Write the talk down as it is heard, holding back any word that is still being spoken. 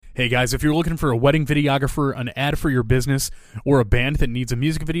Hey guys, if you're looking for a wedding videographer, an ad for your business, or a band that needs a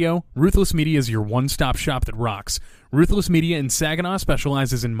music video, Ruthless Media is your one-stop shop that rocks. Ruthless Media in Saginaw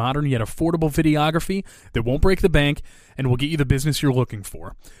specializes in modern yet affordable videography that won't break the bank and will get you the business you're looking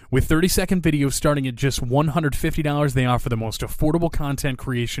for. With 30-second videos starting at just $150, they offer the most affordable content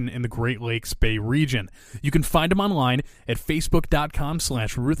creation in the Great Lakes Bay region. You can find them online at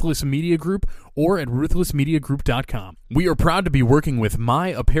facebook.com/ruthlessmediagroup or at ruthlessmediagroup.com. We are proud to be working with My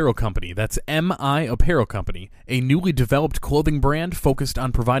Apparel Company, that's MI Apparel Company, a newly developed clothing brand focused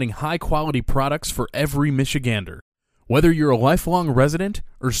on providing high-quality products for every Michigander. Whether you're a lifelong resident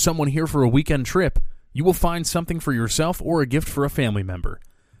or someone here for a weekend trip, you will find something for yourself or a gift for a family member.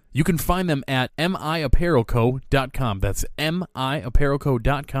 You can find them at miapparelco.com. That's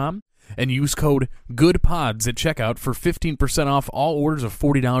miapparelco.com. And use code GOODPODS at checkout for 15% off all orders of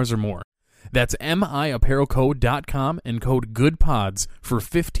 $40 or more. That's miapparelco.com and code GOODPODS for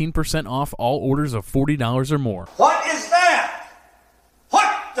 15% off all orders of $40 or more. What is that? What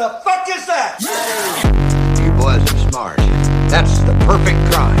the fuck is that? You boys are smart. That's the perfect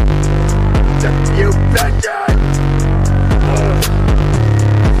crime. You bitches!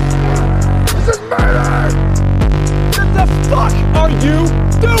 This is murder! What the fuck are you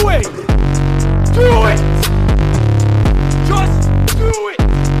doing? Do it! Just do it!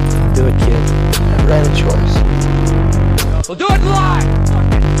 Do it, kid. Never had a choice. We'll do it live!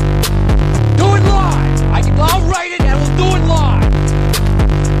 Fuck it. Do it live! I'll write it and we'll do it live!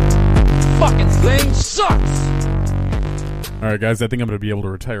 Fucking thing sucks! All right, guys, I think I'm going to be able to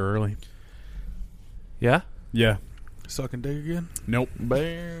retire early. Yeah? Yeah. Sucking dick again? Nope.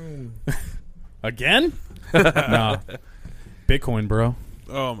 Bam. Again? Nah. Bitcoin, bro.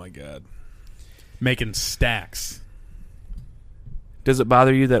 Oh, my God. Making stacks. Does it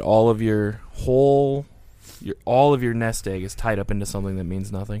bother you that all of your nest egg is tied up into something that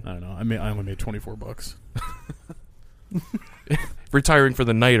means nothing? I don't know. I only made $24. Retiring for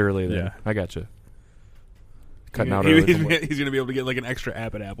the night early then. Yeah. I gotcha. Cutting out early. He's going to be able to get like an extra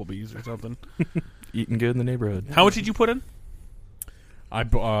app at Applebee's or something. Eating good in the neighborhood. How much did you put in?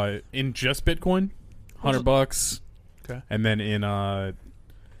 I in just Bitcoin, $100. Okay. And then in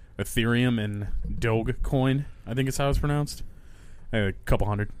Ethereum and Dogecoin, I think is how it's pronounced. A couple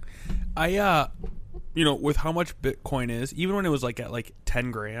hundred. With how much Bitcoin is, even when it was like at like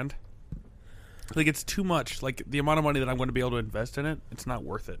 10 grand, like it's too much. Like the amount of money that I'm going to be able to invest in it, it's not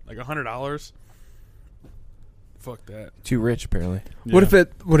worth it. Like $100. Fuck that. Too rich, apparently. Yeah. What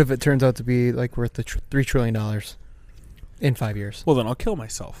if it turns out to be like worth the $3 trillion in 5 years? Well, then I'll kill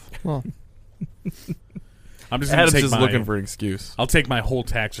myself. Well, I'm just Adam's take just my, looking for an excuse. I'll take my whole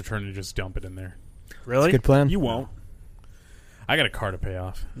tax return and just dump it in there. Really? That's a good plan. You won't. I got a car to pay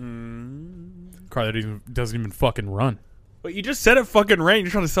off. Car that doesn't even fucking run. But you just said it fucking rained.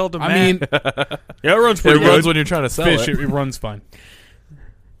 You're trying to sell it to Matt. I mean, yeah, it runs pretty It runs good. when you're trying to sell fish, it. it runs fine.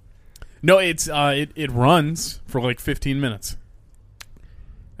 No, it's it runs for like 15 minutes,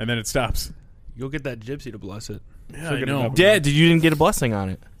 and then it stops. You'll get that gypsy to bless it. Yeah, She'll I get it know. up. Yeah, you didn't get a blessing on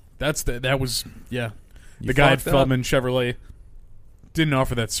it. That was the You guy at fucked up. Feldman Chevrolet didn't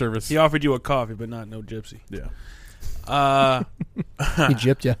offer that service. He offered you a coffee, but not no gypsy. Yeah. he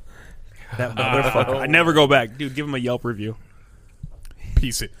gypped you. That motherfucker. I never go back. Dude, give him a Yelp review.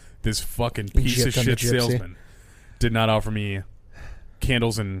 This fucking He piece of gypped on the shit gypsy. salesman did not offer me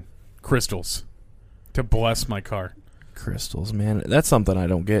candles and crystals to bless my car. Crystals, man. That's something I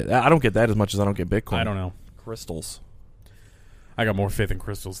don't get. I don't get that as much as I don't get Bitcoin. I don't know. Crystals. I got more faith in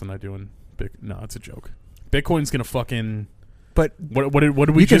crystals than I do in No, it's a joke. Bitcoin's gonna fucking. But What did we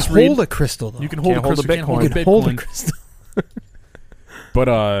you can just read? hold a crystal, though. You can hold Can't a hold a crystal. You can't hold You a can hold a Bitcoin. crystal.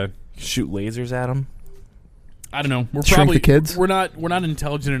 But Shoot lasers at them. I don't know. We're Shrink probably the kids? We're not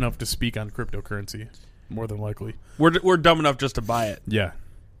intelligent enough to speak on cryptocurrency. More than likely. We're dumb enough just to buy it. Yeah.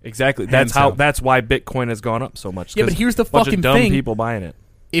 Exactly. Hands down. That's why Bitcoin has gone up so much. Yeah, but 'cause here's the a bunch fucking of dumb thing. people buying it.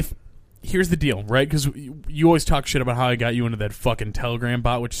 Here's the deal, right? Because you always talk shit about how I got you into that fucking Telegram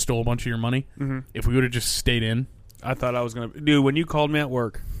bot, which stole a bunch of your money. Mm-hmm. If we would have just stayed in, I thought I was gonna. Dude, when you called me at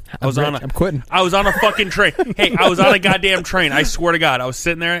work, I'm quitting. I was on a fucking train. Hey, I was on a goddamn train. I swear to God, I was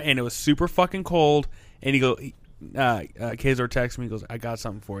sitting there and it was super fucking cold. And he goes, Kazor texts me. He goes, "I got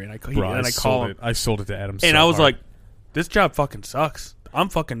something for you." And I call him. I sold it to Adam. And so I was hard. like, "This job fucking sucks. I'm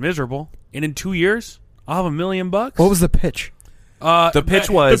fucking miserable. And in 2 years, I'll have $1 million." What was the pitch? The pitch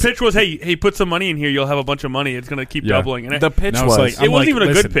was, hey, put some money in here. You'll have a bunch of money. It's gonna keep doubling. And the pitch And I was, like, it I'm wasn't even a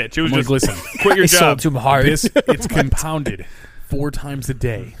listen, good pitch. It was I'm just listen. quit your I sold job. too hard. It's compounded 4 times a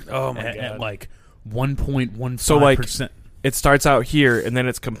day. Oh my at God. like 1.15%. So, like, it starts out here, and then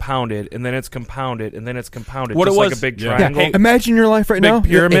it's compounded, and then it's compounded, and then it's compounded. What just it like was- a big yeah. triangle. Yeah. Imagine your life right Big now.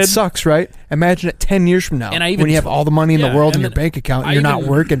 pyramid. It sucks, right? Imagine it 10 years from now. And I even when you have all the money in yeah, the world in and your then bank account, I you're not even-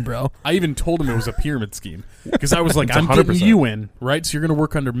 working, bro. I even told him it was a pyramid scheme because I was like, It's I'm getting 100%. you in, right? So you're going to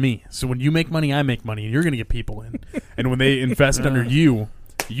work under me. So when you make money, I make money, and you're going to get people in. And when they invest under you,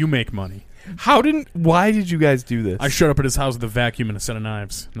 you make money. Why did you guys do this? I showed up at his house with a vacuum and a set of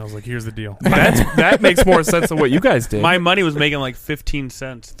knives, and I was like, "Here's the deal." that makes more sense than what you guys did. My money was making like 15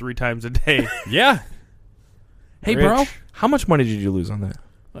 cents 3 times a day. Yeah. Hey, Rich, bro. how much money did you lose on that?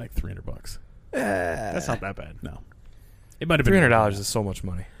 Like $300. That's not that bad. No, it might have been $300 is so much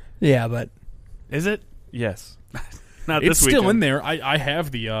money. Yeah, but Is it? Yes. Not It's this still weekend. in there. I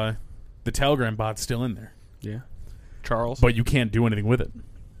have the Telegram bot still in there, Yeah. Charles. but you can't do anything with it.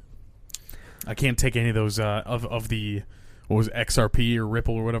 I can't take any of those of the what was it, XRP or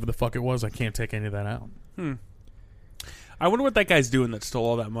Ripple or whatever the fuck it was. I can't take any of that out. I wonder what that guy's doing that stole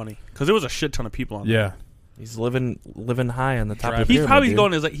all that money. Because there was a shit ton of people on there. Yeah, He's living high on the top of the He's pyramid, probably dude.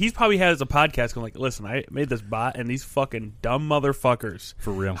 going as like he's probably has a podcast going like, listen, I made this bot and these fucking dumb motherfuckers.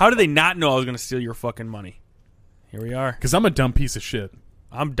 for real. How did they not know I was going to steal your fucking money? Here we are. Because I'm a dumb piece of shit.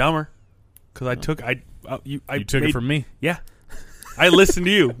 I'm dumber. Because I took you took it from me. Yeah. I listened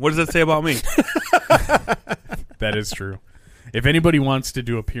to you. What does that say about me? That is true. If anybody wants to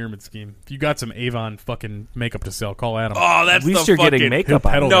do a pyramid scheme, if you got some Avon fucking makeup to sell, call Adam. Oh, that's At least the you're fucking, getting makeup He'll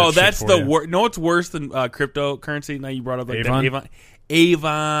out peddle of it. that No, shit that's for the you. worst. No, what's worse than cryptocurrency? Now you brought up like Avon?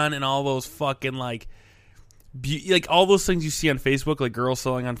 Avon and all those fucking like, like all those things you see on Facebook, like girls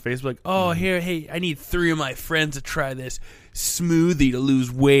selling on Facebook. Like, oh, hey, I need 3 of my friends to try this smoothie to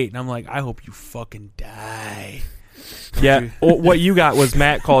lose weight, and I'm like, I hope you fucking die. Yeah. Well, what you got was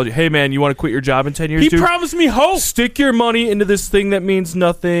Matt called you. Hey, man, you want to quit your job in 10 years, He dude? promised me hope. Stick your money into this thing that means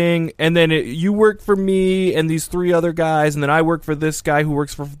nothing, and then you work for me and these 3 other guys, and then I work for this guy who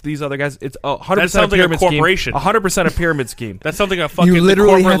works for these other guys. It's 100% That sounds like a pyramid corporation. scheme. 100% a pyramid scheme. That's something a fucking you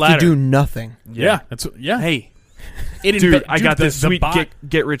literally corporate have ladder. to do nothing. Yeah, yeah. Hey, Dude, I got this the sweet bot-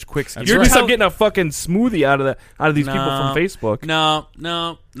 get rich quick scheme. That's At least right. I'm getting a fucking smoothie out of these people from Facebook. No.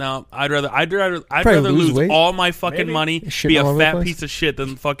 I'd rather Probably lose lose weight. all my fucking Maybe. money, Shit be all a over the fat place. piece of shit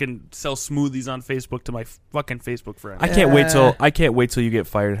than fucking sell smoothies on Facebook to my fucking Facebook friends. I can't wait till you get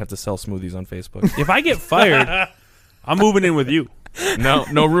fired and have to sell smoothies on Facebook. If I get fired, I'm moving in with you. no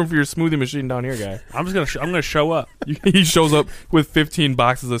room for your smoothie machine down here, guy. I'm gonna show up. He shows up with 15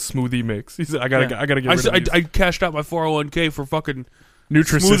 boxes of smoothie mix. He said, I gotta get rid of these. I cashed out my 401k for fucking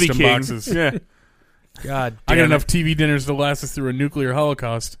Nutrisystem Smoothie King. boxes. Yeah. God I got damn enough it. TV dinners to last us through a nuclear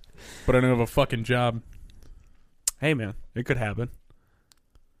holocaust, but I don't have a fucking job. Hey man, it could happen.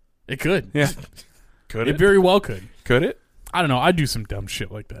 It could. Yeah. Could It very well could. Could it? I don't know. I do some dumb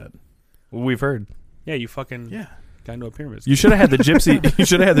shit like that. We've heard. Yeah, you fucking Yeah. got into a pyramid. You should have had the gypsy. You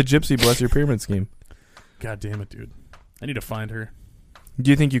should have had the gypsy bless your pyramid scheme. God damn it, dude. I need to find her. Do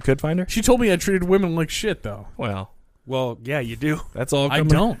you think you could find her? She told me I treated women like shit, though. Well, Well, yeah, you do. that's all. I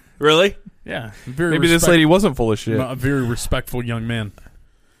coming- don't. Really? Yeah. I'm very Maybe this lady wasn't full of shit. I'm a very respectful young man.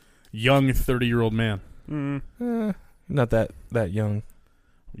 Young 30-year-old man. Not that young.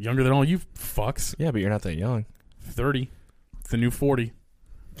 Younger than all you fucks. Yeah, but you're not that young. 30. It's the new 40.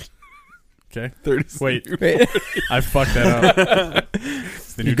 Okay. 30. Wait. Wait. I fucked that up.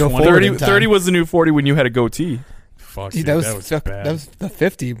 It's the You new go 20. forward 30, in time. 30 was the new 40 when you had a goatee. Fuck, Dude, dude, that was bad. that was the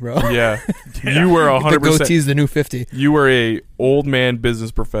 50, bro. Yeah. You were The 100%. goatee's the new 50. You were a old man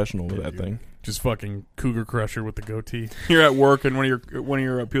business professional with Yeah, that dude. thing. Just fucking cougar crusher with the goatee. You're at work and one of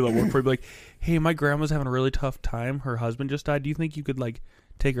your people that work for you be like, "Hey, my grandma's having a really tough time. Her husband just died. Do you think you could like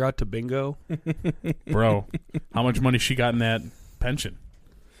take her out to bingo?" Bro, how much money she got in that pension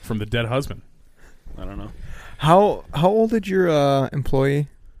from the dead husband? I don't know. How old did your employee?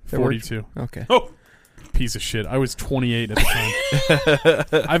 that worked- 42. Okay. Oh, Piece of shit. I was 28 at the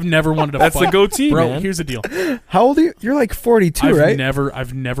time. I've never wanted to That's fight. the goatee, Bro, man. here's the deal. How old are you? You're like 42, I've right?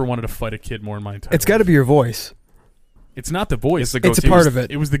 never wanted to fight a kid more in my entire It's got to life. be your voice. It's not the voice. It's the It's a goatee. part of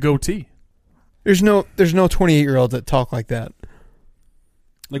it. It was the goatee. There's no 28-year-olds that talk like that.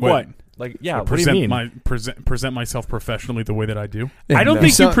 like What? what? Like, yeah, what do present you mean? present myself professionally the way that I do. I don't No.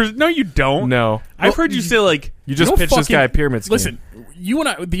 think So- you. No, you don't. No. I've heard you say like, You just don't pitched this fucking- guy a pyramid scheme. Listen, you and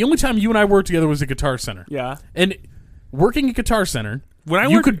I. The only time you and I worked together was at Guitar Center. yeah. And working at Guitar Center, When I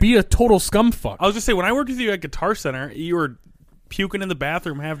you worked- could be a total scumfuck. I was just say when I worked with you at Guitar Center, you were puking in the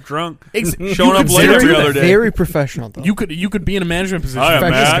bathroom, half drunk, You showing up could late very- every other day. Very professional, though. You could be in a management position. I am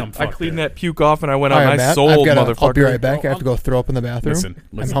and be a Matt. scumfuck I cleaned there. that puke off and I went All out right, and I Matt, sold, motherfucker. I'll be right back. I have to go throw up in the bathroom. Listen,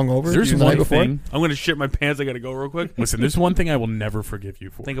 I'm hungover. There's the night one before. thing. I'm gonna shit my pants. I gotta go real quick. Listen, there's one thing I will never forgive you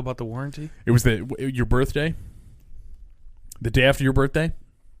for. Think about the warranty. It was your birthday. The day after your birthday?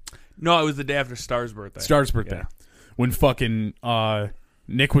 No, it was the day after Star's birthday. Star's birthday. Yeah. When fucking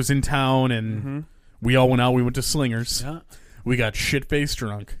Nick was in town and we all went out. We went to Slingers. Yeah. We got shit-faced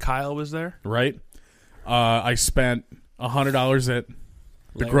drunk. Kyle was there. Right? I spent $100 at the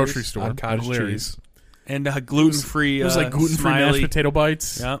Larry's grocery store. on cottage Larry's. cheese. And gluten-free. It was like gluten-free mashed potato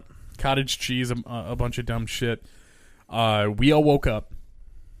bites. Yeah. Cottage cheese, a bunch of dumb shit. We all woke up.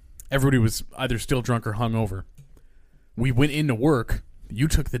 Everybody was either still drunk or hungover. We went into work. You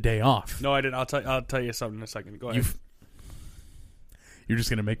took the day off. No, I didn't. I'll tell you something in a second. Go ahead. You're just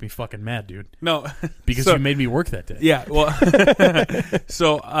gonna make me fucking mad, dude. No, Because So- you made me work that day. Yeah, well,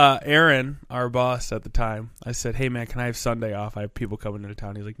 so Aaron, our boss at the time, I said, "Hey man, can I have Sunday off? I have people coming into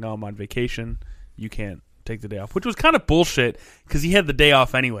town." He's like, "No, I'm on vacation. You can't take the day off," which was kind of bullshit because he had the day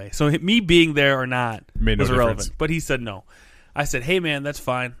off anyway. So me being there or not Made no was irrelevant. difference. But he said no. I said, "Hey man, that's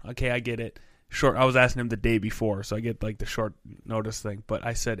fine. Okay, I get it." I was asking him the day before, so I get like the short notice thing. But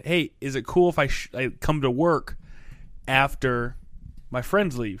I said, "Hey, is it cool if I come to work after my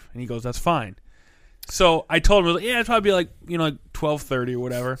friends leave?" And he goes, "That's fine." So I told him, I was like, "Yeah, it's probably like 12:30 or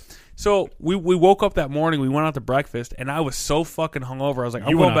whatever." So we woke up that morning. We went out to breakfast, and I was so fucking hungover. I was like, "I'm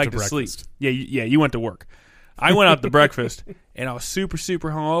You going went out back to to sleep." breakfast. Yeah, you went to work. I went out to breakfast, and I was super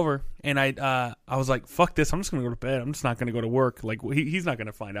hungover. And I was like, "Fuck this! I'm just gonna go to bed. I'm just not gonna go to work. Like he's not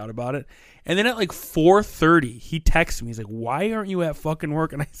gonna find out about it." And then at like 4:30, he texted me. He's like, "Why aren't you at fucking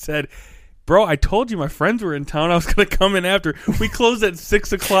work?" And I said, "Bro, I told you my friends were in town. I was gonna come in after. We closed at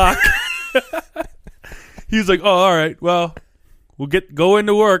 6:00." He was like, "Oh, all right. Well, we'll go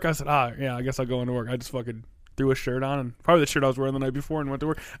into work." I said, yeah, I guess I'll go into work." I just fucking threw a shirt on, and probably the shirt I was wearing the night before, and went to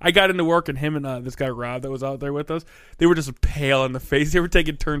work. I got into work, and him and this guy Rob that was out there with us, they were just pale in the face. They were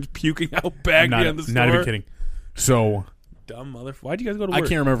taking turns puking out back behind the store. Not even kidding. So Dumb motherfucker. Why'd you guys go to I work?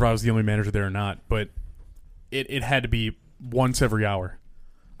 can't remember if I was the only manager there or not, but it had to be once every hour.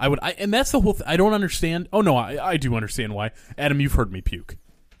 And that's the whole I don't understand. Oh no, I do understand why. Adam, you've heard me puke.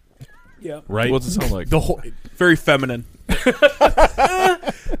 Yeah. Right? What's it sound like? The whole Very feminine.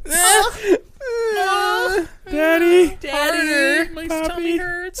 Daddy, my tummy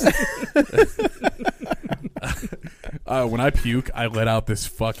hurts. When I puke, I let out this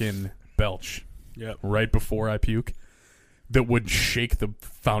fucking belch. Yep. Right before I puke, that would shake the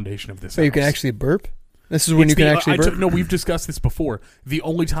foundation of this. So you can house. actually burp? This is when you can actually burp? No, we've discussed this before. The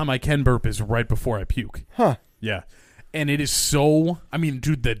only time I can burp is right before I puke. Huh. Yeah. And it is so... I mean,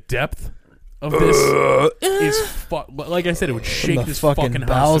 dude, the depth of this is... like I said, it would shake From the this fucking fucking house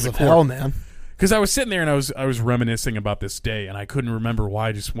bowels to of the core. hell, man. Because I was sitting there and I was reminiscing about this day, and I couldn't remember why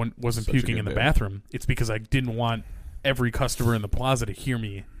I just wasn't Such a puking good in the day. bathroom. It's because I didn't want every customer in the plaza to hear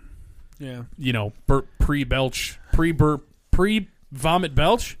me, Yeah. burp pre-belch, pre-burp, pre-vomit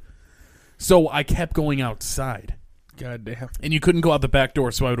belch. So I kept going outside. God damn. And you couldn't go out the back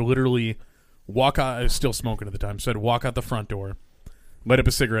door, so I would literally walk out. I was still smoking at the time, so I'd walk out the front door, light up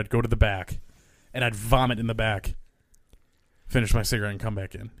a cigarette, go to the back, and I'd vomit in the back, finish my cigarette, and come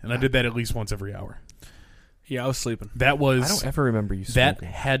back in. And I did that at least once every hour. Yeah, I was sleeping. That was... I don't ever remember you that smoking.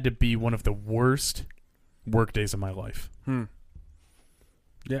 had to be one of the worst work days of my life.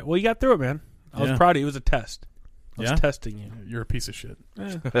 Yeah, well, you got through it, man. I was Yeah. proud of you. It was a test. I was Yeah? testing you. You're a piece of shit.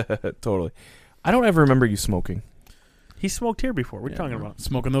 Totally. I don't ever remember you smoking. He smoked here before. What are you Yeah, talking bro. about?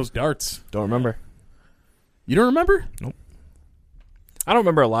 Smoking those darts. Don't remember. You don't remember? I don't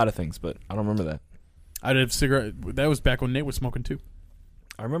remember a lot of things, but I don't remember that. I'd have cigarette. That was back when Nate was smoking too.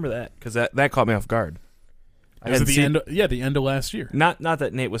 I remember that because that caught me off guard. It was at the end. The end of last year. Not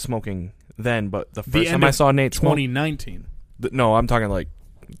that Nate was smoking then, but the The first end time I of saw Nate smoke. 2019. No, I'm talking like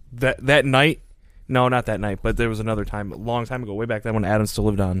that night. No, not that night, but there was another time, a long time ago, way back then when Adam still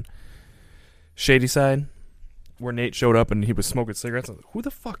lived on Shady Side, where Nate showed up and he was smoking cigarettes. I was like, who the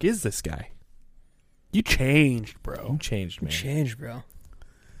fuck is this guy? You changed, bro. You changed, man. Change, bro.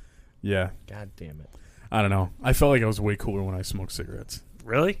 Yeah. God damn it. I don't know. I felt like I was way cooler when I smoked cigarettes.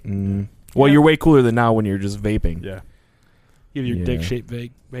 Really? Well, you're way cooler than now when you're just vaping. Yeah. You have your Yeah. dick-shaped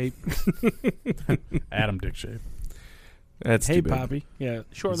vape. Adam dick shape. That's Hey, too big. Poppy. Yeah,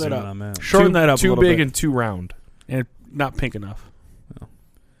 shorten Zoom that in up. on that. Shorten that up a Too little big bit. and too round. And not pink enough.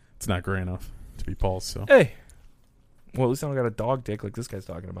 It's not gray enough to be Paul's. So, Hey. Well, at least I don't got a dog dick like this guy's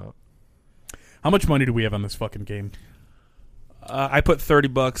talking about. how much money do we have on this fucking game? I put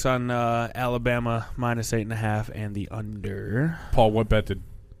 $30 on Alabama minus 8.5 and the under. Paul, what bet did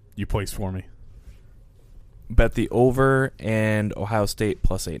you place for me? Bet the over and Ohio State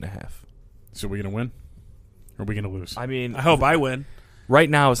plus 8.5. So are we gonna win? Or are we gonna lose? I mean, I hope I win. right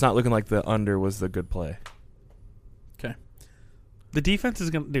now it's not looking like the under was the good play. Okay. The defense is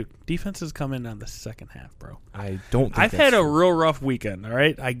gonna, dude. Defense is coming on the second half, bro. I don't. Think I've that's had a true. real rough weekend. All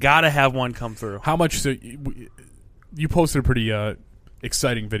right, I gotta have one come through. How much? So you posted a pretty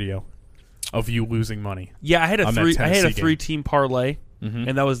exciting video of you losing money. Yeah, I had a On that three. I had a Tennessee game. 3-team parlay, Mhm.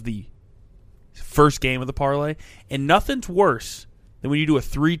 and that was the first game of the parlay. And nothing's worse than when you do a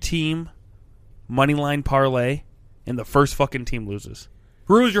 3-team money line parlay, and the first fucking team loses.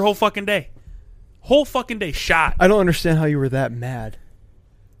 Ruins your whole fucking day. Whole fucking day shot. I don't understand how you were that mad.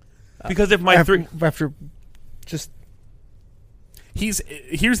 Because if my after just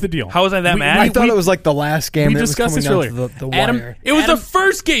Here's the deal. How was I that mad? I thought it was like the last game. we that was discussed coming this down earlier. to the Adam- wire. it was Adam- the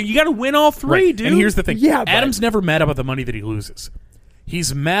first game. You got to win all three, Right. dude. And here's the thing. Yeah, but- Adam's never mad about the money that he loses.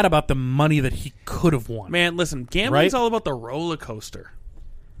 He's mad about the money that he could have won. Man, listen, gambling's Right? all about the roller coaster.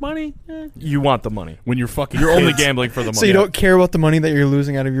 Money, You want the money. When you're fucking You're only kids- gambling for the money. So you don't care about the money that you're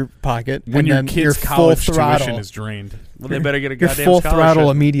losing out of your pocket when and your then kid's you're college full throttle. tuition is drained. well, they better get a You're goddamn full scholarship. throttle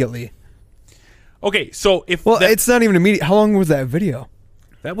immediately. Okay, so if Well, that- it's not even immediate. How long was that video?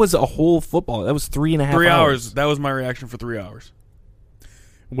 That was a whole football. That was 3.5 3 hours. hours, that was my reaction for 3 hours.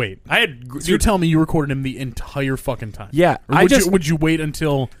 Wait. I had So you're telling me you recorded him the entire fucking time? Yeah, Or I would, just- you, would you wait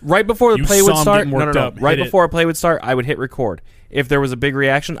until... Right before the You play would saw him start, getting no. worked up, Right hit it. before a play would start, I would hit record. If there was a big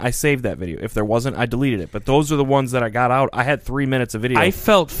reaction, I saved that video. If there wasn't, I deleted it. But those are the ones that I got out. I had 3 minutes of video. I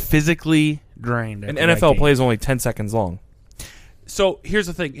felt physically drained. An after that NFL game. play is only 10 seconds long. So here's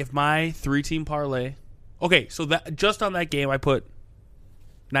the thing: if my 3-team parlay, okay, so that just on that game, I put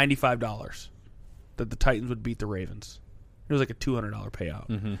 $95 that the Titans would beat the Ravens. It was like a $200 payout.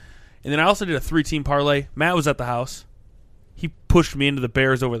 Mm-hmm. And then I also did a 3-team parlay. Matt was at the house. He pushed me into the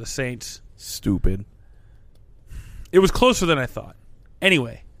Bears over the Saints. Stupid. It was closer than I thought.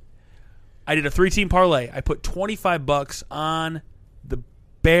 Anyway, I did a 3-team parlay. I put $25 on the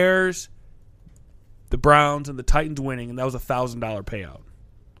Bears, the Browns, and the Titans winning, and that was a $1,000 payout.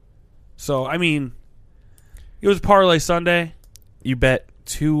 So, I mean, it was parlay Sunday. You bet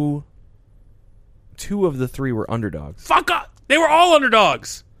two of the 3 were underdogs. Fuck up! They were all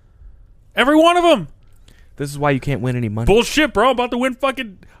underdogs. Every one of them. This is why you can't win any money. Bullshit, bro. I'm about to win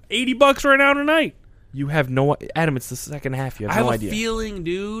fucking $80 right now tonight. You have no... Adam, it's the second half. You I have have no a idea. feeling,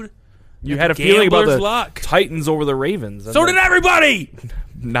 dude. You had a feeling about Gambler's the luck. Titans over the Ravens. and So then- did everybody.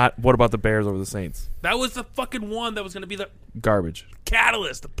 Not... What about the Bears over the Saints? That was the fucking one that was going to be the Garbage.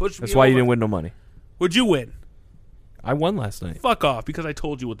 catalyst to push me That's why you over. didn't win no money. Would you win? I won last night. Fuck off, because I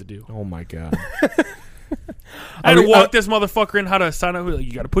told you what to do. Oh, my God. I had to we- walk this motherfucker in how to sign up.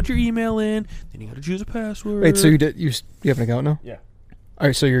 You got to put your email in, then you got to choose a password. Wait, so you have an account now? Yeah. All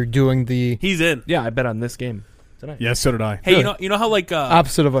right, so you're doing the He's in. Yeah, I bet on this game tonight. Yeah, so did I. Hey, Good. you know how like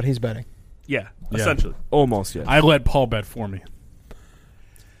opposite of what he's betting. yeah, Yeah. essentially. Almost, yes. I let Paul bet for me.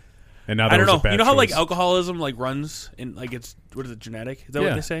 And now I don't was a know. bad You know how like choice. alcoholism like runs in like it's what is it, genetic? Is that Yeah.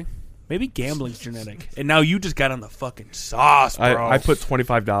 what they say? Maybe gambling's genetic. And now you just got on the fucking sauce, bro. I put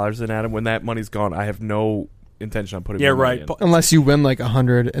 $25 in, Adam. When that money's gone, I have no intention on putting yeah, more money right. in. Pa- Unless you win like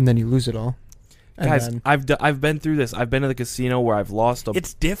 100 and then you lose it all. And Guys, then- I've been through this. I've been to the casino where I've lost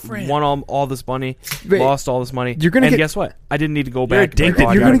It's different. won all this money, Wait, lost all this money. you're gonna and get- guess what? I didn't need to go back. addicted. Like, oh,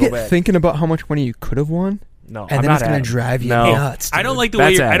 I you're gotta gonna go get back. thinking about how much money you could have won, No, and I'm then not it's gonna Adam. drive you No. nuts. I don't dude. like the way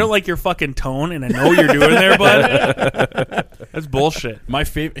That's I Adam. don't like your fucking tone, and I know you're doing there, bud. That's bullshit. My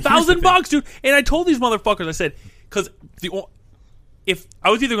favorite... $1,000, dude. And I told these motherfuckers, I said, because if I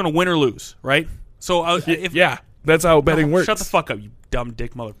was either going to win or lose, right? So if Yeah, that's how betting Oh, works. Shut the fuck up, you dumb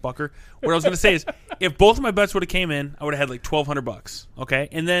dick motherfucker. What I was going to say is, if both of my bets would have came in, I would have had like $1,200. Okay,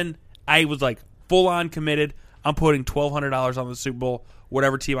 and then I was like full on committed. I'm putting $1,200 on the Super Bowl.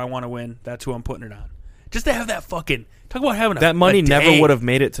 Whatever team I want to win, that's who I'm putting it on. Just to have that fucking talk about having That money a never day. would have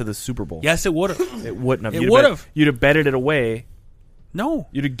made it to the Super Bowl. Yes, it would have. It wouldn't have. It You'd would've. You'd have betted it away. No.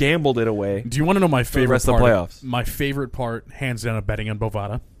 You'd have gambled it away. Do you want to know my favorite rest of part? the playoffs. My favorite part, hands down, of betting on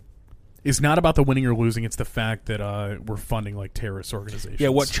Bovada is not about the winning or losing. It's the fact that we're funding like terrorist organizations. Yeah,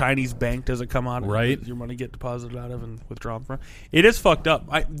 what Chinese bank does it come out of? Right. Does your money get deposited out of and withdrawn from? It is fucked up.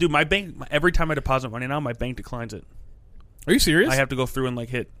 My bank, every time I deposit money now, my bank declines it. Are you serious? I have to go through and like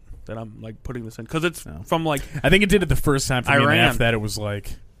hit that I'm like putting this in because it's from like I think it did it the first time for me, and Iran. after that it was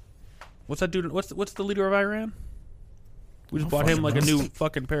like... what's that dude? What's the leader of Iran? We just bought him like a new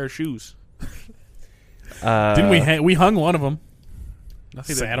fucking pair of shoes. Didn't we? We hung one of them. I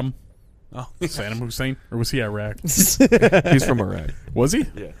think that- Saddam. Oh, Saddam Hussein, or was he Iraq? He's from Iraq. Was he?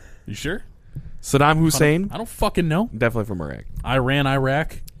 Yeah. You sure? Saddam Hussein, I don't fucking know. definitely from Iraq. Iran,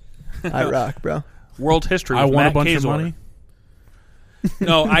 Iraq. I rock, bro. world history. I with won Matt a bunch of Kazor. money.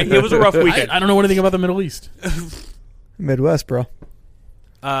 No, it was a rough weekend. I don't know anything about the Middle East. Midwest, bro.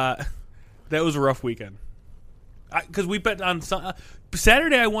 That was a rough weekend. Because we bet on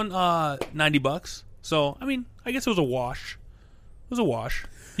Saturday. I won $90. So I mean, I guess it was a wash. It was a wash.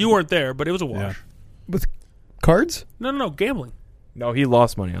 You weren't there, but it was a wash. With cards? No, gambling. No, he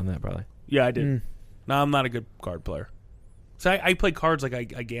lost money on that probably. Yeah, I did. No, I'm not a good card player. So I play cards like I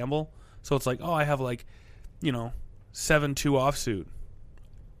gamble. So it's like, oh, I have like, 7-2 offsuit.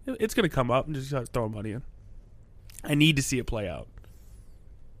 It's gonna come up and just start throwing money in. I need to see it play out.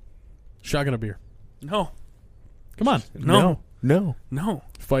 Shotgun a beer. No. Come on. No.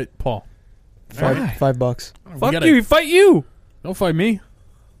 Fight Paul. $5. Fuck you. Fight you. Don't fight me.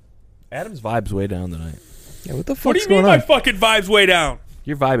 Adam's vibe's way down tonight. Yeah, what the What do fuck's you mean going my on? fucking vibe's way down?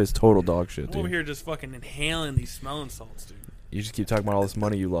 Your vibe is total dog shit, I'm over dude. here just fucking inhaling these smelling salts, dude. You just keep talking about all this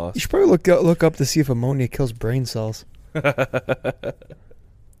money you lost. You should probably look up to see if ammonia kills brain cells.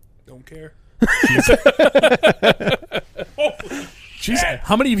 Don't care. Jeez,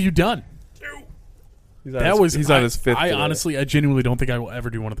 how many have you done? He's He's on his fifth. I today. honestly, I genuinely don't think I will ever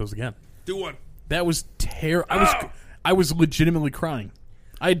do one of those again. Do one. That was I was legitimately crying.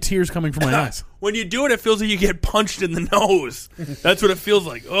 I had tears coming from my eyes. When you do it, it feels like you get punched in the nose. That's what it feels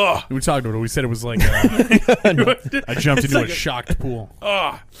like. Ugh. We talked about it. We said it was like I jumped into like a shocked pool.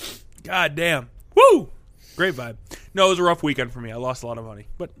 Ugh. God damn. Woo! Great vibe. No, it was a rough weekend for me. I lost a lot of money.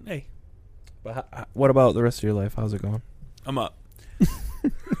 But, hey, But what about the rest of your life? How's it going? I'm up.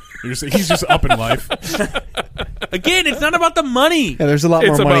 He's just up in life. Again, it's not about the money. Yeah, there's a lot It's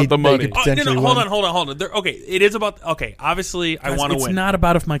more about money the that money. you could No, potentially hold win. on. Okay, it is about. Okay, obviously, I want to It's win. not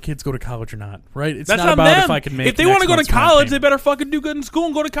about if my kids go to college or not, right? It's That's not on about them. if I can make. If they want to go to next month's rent college, they payment. better fucking do good in school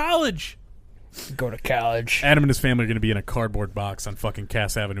and go to college. Go to college. Adam and his family are going to be in a cardboard box on fucking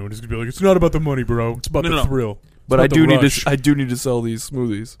Cass Avenue, and it's going to be like, it's not about the money, bro. It's about the No. thrill. It's But about I do the need rush. to. I do need to sell these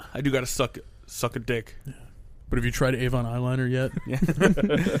smoothies. I do got to suck a dick. But have you tried Avon eyeliner yet? Yeah.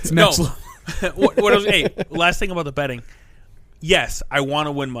 It's No. next level. what else? Hey, last thing about the betting. Yes, I want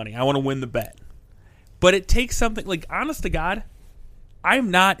to win money. I want to win the bet. But it takes something like, honest to God, I'm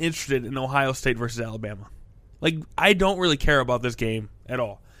not interested in Ohio State versus Alabama. Like, I don't really care about this game at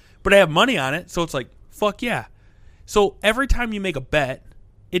all. But I have money on it, so it's like, fuck yeah. So every time you make a bet,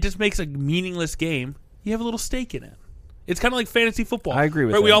 it just makes a meaningless game. You have a little stake in it. It's kind of like fantasy football. I agree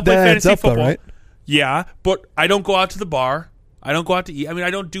with right? that. We all play That adds fantasy up, though, football. right? Yeah, but I don't go out to the bar. I don't go out to eat. I mean, I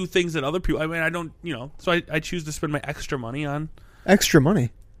don't do things that other people. I mean, I don't, so I choose to spend my extra money on, Extra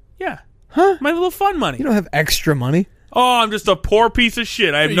money. yeah. Huh? My little fun money. You don't have extra money. Oh, I'm just a poor piece of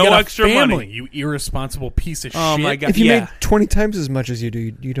shit. I have You no got a extra family, money. you irresponsible piece of Oh shit. my God. If you Yeah. made 20 times as much as you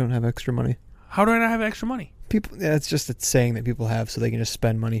do, you don't have extra money. How do I not have extra money? People, yeah, it's just a saying that people have so they can just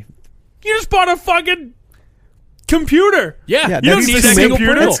spend money. You just bought a fucking computer. Yeah, Yeah, You don't that's need to that make,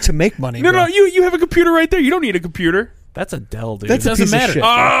 computer. That's to make money. No, bro. you have a computer right there. You don't need a computer. That's a Dell, dude. That's It a doesn't piece matter. of shit. Oh,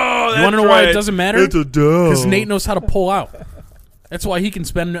 that's You want to know why right. it doesn't matter? It's a Dell. Because Nate knows how to pull out. That's why he can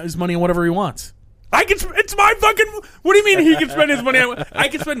spend his money on whatever he wants. I can. It's my fucking. What do you mean he can spend his money on? I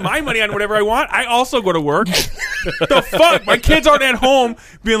can spend my money on whatever I want. I also go to work. The fuck? My kids aren't at home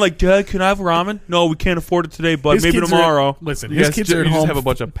being like, Dad, can I have ramen? No, we can't afford it today, but His maybe kids tomorrow. Listen, You his guys kids are at just home. have a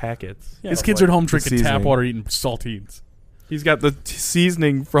bunch of packets. His kids are at home the drinking tap seasoning. water, eating saltines. He's got the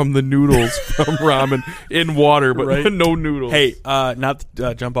seasoning from the noodles from ramen in water, but Right. no noodles. Hey, not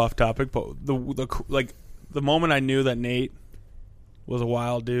to jump off topic, but the moment I knew that Nate was a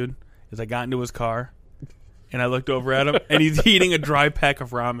wild dude is I got into his car and I looked over at him and he's eating a dry pack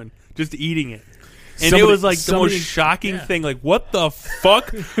of ramen, just eating it. And it was like the most shocking thing. Like, what the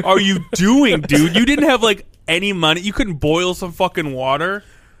fuck are you doing, dude? You didn't have like any money. You couldn't boil some fucking water.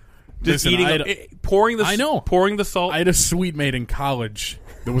 Just Listen, eating, pouring the. I know. pouring the salt. I had a sweet mate in college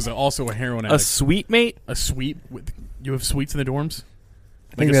that was also a heroin a addict. sweet mate. A sweet? You have sweets in the dorms?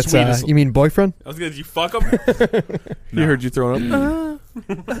 I think a that's, sweet is- you mean boyfriend? I was gonna. Did you fuck him? He heard you throwing up.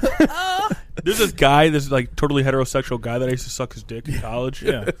 There's this guy, this like totally heterosexual guy that I used to suck his dick in college.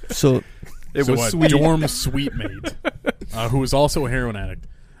 Yeah. So, It So was a sweet. dorm sweet mate who was also a heroin addict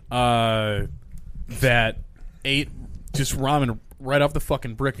that ate just ramen right off the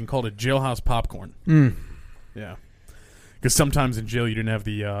fucking brick and called it jailhouse popcorn. Yeah, because sometimes in jail you didn't have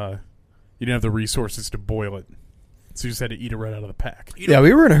the resources to boil it, so you just had to eat it right out of the pack. yeah,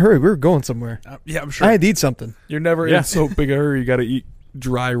 we were in a hurry. We were going somewhere. Yeah, I'm sure. I had to eat something. You're never Yeah. in so big a hurry. You got to eat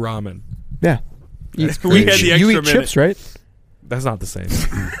dry ramen. Yeah. We had the extra you eat minute. chips, right? That's not the same.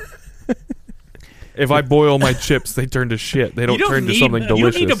 If I boil my chips, they turn to shit. They don't turn to something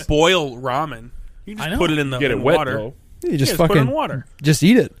delicious. You don't need to boil ramen. You just I know. put it in the Get it in wet water. though. You just Yeah, put it fucking in water. just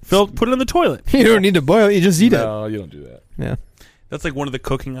eat it. Put it in the toilet. You don't need to boil it. You just eat No, you don't do that. it. Yeah. That's like one of the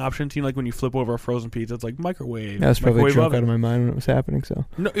cooking options. You know, like when you flip over a frozen pizza, it's like microwave. I was probably microwave drunk oven. out of my mind when it was happening. So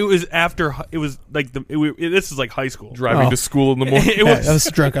No, it was after. It was like this is like high school. Driving Oh. to school in the morning. It yeah, was I was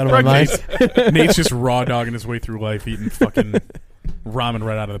drunk out of my mind. Nate's just raw dogging his way through life, eating fucking ramen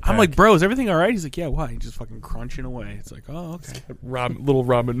right out of the pack. I'm like, bro, is everything all right? He's like, yeah, why? He's just fucking crunching away. It's like, oh, okay. Little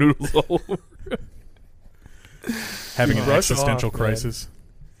ramen noodles all over. having an Brush existential off, man. crisis.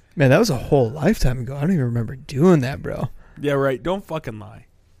 Man, that was a whole lifetime ago. I don't even remember doing that, bro. Yeah, right. Don't fucking lie.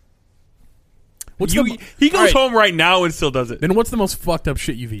 What's You- the, he goes all right, home right now and still does it. Then what's the most fucked up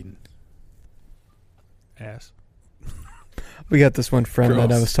shit you've eaten? Ass. We got this one friend that I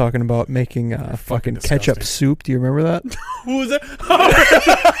Gross. was talking about making fucking fucking ketchup disgusting. soup. Do you remember that? Who was that?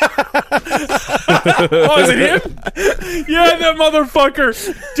 Oh, is it him? Yeah, that motherfucker.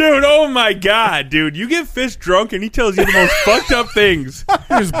 Dude, oh my god, dude. You get Fish drunk and he tells you the most fucked up things.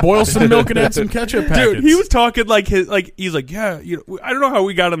 Just boil some milk and add some ketchup packets. Dude, he was talking like he's like, yeah, you know, I don't know how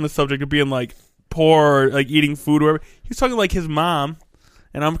we got on the subject of being like poor, like eating food or whatever. He was talking like his mom,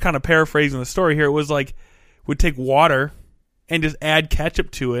 and I'm kind of paraphrasing the story here. It was like would take water and just add ketchup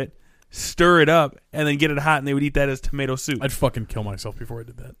to it, stir it up, and then get it hot, and they would eat that as tomato soup. I'd fucking kill myself before I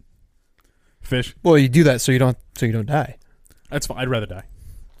did that. Fish. Well, you do that so you don't die. That's fine. I'd rather die.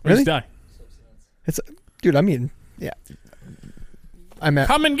 Or Really? just die. Dude, I mean, yeah. I'm at.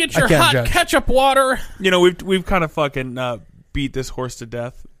 Come and get I your can't hot judge. ketchup water. You know, we've kind of fucking beat this horse to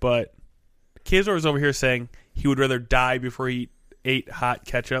death, but Kazor is over here saying he would rather die before he ate hot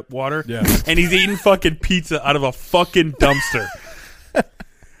ketchup water. Yeah. And he's eating fucking pizza out of a fucking dumpster.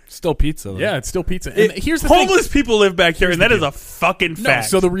 Still pizza, though. Yeah, it's still pizza. And here's the thing. Homeless people live back here, Here's and that the is deal. a fucking No, fact.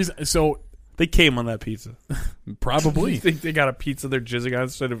 so the reason, they came on that pizza. You probably think they got a pizza they're jizzing on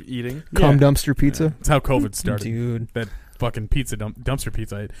instead of eating? Calm Yeah. dumpster pizza. That's how COVID started. Dude. That fucking pizza dumpster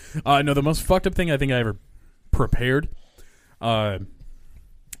pizza I ate. No, the most fucked up thing I think I ever prepared,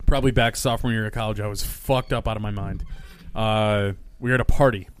 probably back sophomore year of college, I was fucked up out of my mind. We were at a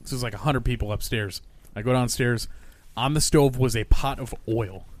party. This was like 100 people upstairs. I go downstairs. On the stove was a pot of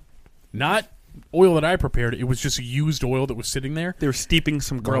oil. Not oil that I prepared. It was just used oil that was sitting there. They were steeping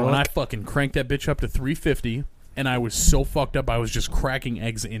some Bro, and I garlic. fucking cranked that bitch up to 350, and I was so fucked up I was just cracking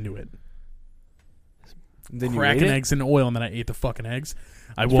eggs into it. Then Cracking eggs in oil, and then I ate the fucking eggs.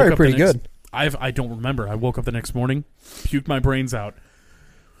 I woke probably up pretty the next, good. I don't remember. I woke up the next morning, puked my brains out.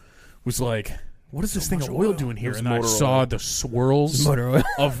 Was like, what is this thing of oil doing here? It was And I motor saw oil. the swirls Motor oil.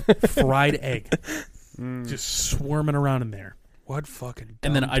 of fried egg just swarming around in there. What fucking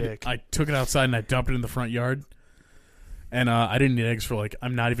And then dumb I dick. took it outside and I dumped it in the front yard. And I didn't eat eggs for like,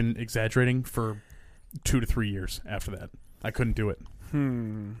 I'm not even exaggerating, for 2 to 3 years after that. I couldn't do it.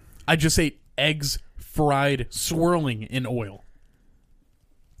 I just ate eggs fried, swirling in oil.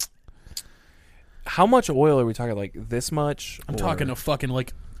 How much oil are we talking? Like this much? I'm or- talking a fucking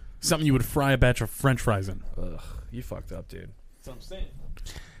like something you would fry a batch of French fries in. Ugh, you fucked up, dude.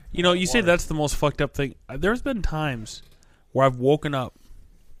 You know, you say that's the most fucked up thing. There's been times where I've woken up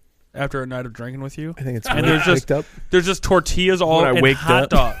after a night of drinking with you. I think it's And when there's I just waked up. there's just tortillas all When I and waked hot up.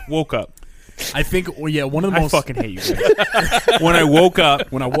 dog. Woke up. I think, well, yeah, one of the I most fucking hate you guys. When I woke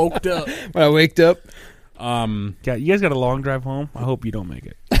up, when I woke up. When I waked up, yeah, you guys got a long drive home. I hope you don't make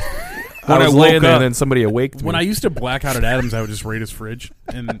it. When I was woke laying there up- and then somebody awaked me. When I used to black out at Adams, I would just raid his fridge,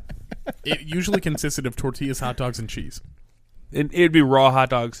 and it usually consisted of tortillas, hot dogs, and cheese. It'd be raw hot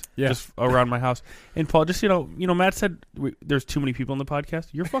dogs Yeah. just around my house. And Paul, just Matt said there's too many people on the podcast.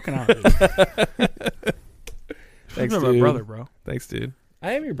 You're fucking out. Dude. Thanks, You're my dude. brother, bro. Thanks, dude.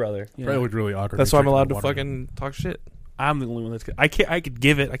 I am your brother. Yeah. Probably looked really awkward. That's We why I'm drinking allowed to water. fucking talk shit. I'm the only one that's. I can't. I could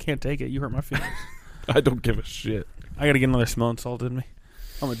give it. I can't take it. You hurt my feelings. I don't give a shit. I got to get another smelling salt in me.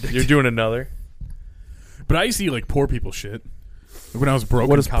 I'm addicted. You're doing another. But I used to eat like poor people shit. When I was broke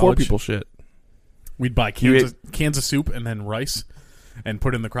What in is college, poor people shit? we'd buy You cans of soup and then rice, and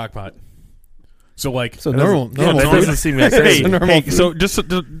put it in the crock pot. So like, so normal. Yeah, normal that food. doesn't seem that Hey, crazy. normal hey, food. so just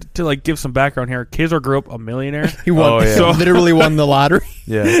to like give some background here, Kazor grew up a millionaire. He won. Oh, yeah. So literally won the lottery.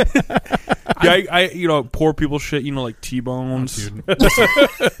 Yeah. Yeah, I poor people shit. Like T-bones, dude,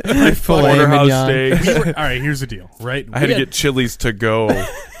 Filet porterhouse mignon. steaks. all right, here's the deal, right? I had We to get Chili's to go.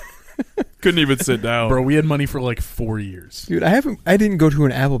 Couldn't even sit down. bro. We had money for like 4 years. Dude, I didn't go to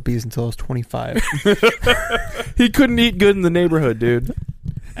an Applebee's until I was 25. He couldn't eat good in the neighborhood, dude.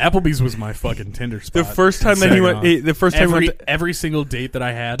 Applebee's was my fucking Tinder spot. The first time that he went, the first time he every went every single date that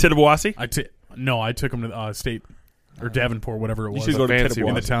I had, to Tittabawassee. I took him to State or Davenport, whatever it was. should go to fancy Tittabawassee.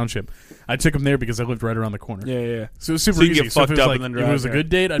 in the township. I took him there because I lived right around the corner. Yeah. So it was super So you easy. get So if fucked it was up like, and then if it was a drive good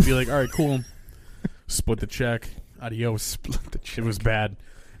date, I'd be like, all right, cool. Split the check. Adios. It was bad.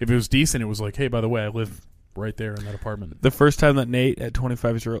 If it was decent, it was like, hey, by the way, I live right there in that apartment. The first time that Nate, at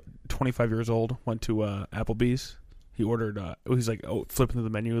 25 years old, went to Applebee's, he ordered. He's like, flipping through the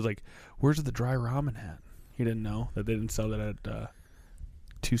menu. He was like, "Where's the dry ramen at?" He didn't know that they didn't sell that at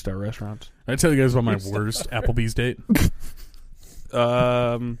 2-star restaurants. Did I tell you guys about my worst Applebee's date?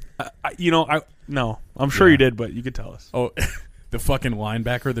 No, I'm sure you did, but you could tell us. Oh, the fucking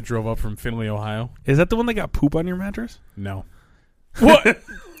linebacker that drove up from Findlay, Ohio. Is that the one that got poop on your mattress? No. What?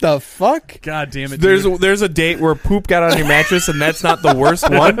 The fuck? God damn it! There's a date where poop got on your mattress, and that's not the worst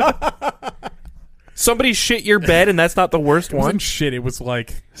one. Somebody shit your bed, and that's not the worst It one. wasn't shit. It was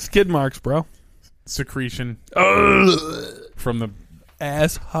like Skid marks, bro. secretion from the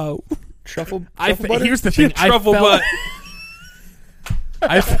Ass hoe. Truffle butter? butter? Here's the thing. Truffle butt.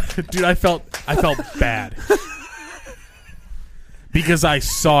 I felt bad because I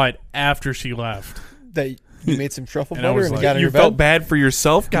saw it after she left. That you made some truffle And I butter was and like, it got in You your felt bed? bad for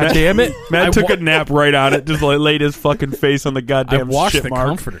yourself. God damn it! Matt I took wa- a nap right on it. Just laid his fucking face on the I goddamn washed shit the mark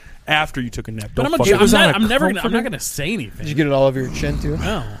comforter, after you took a nap. but Don't I'm fucking- not gonna say anything. Did you get it all over your chin too?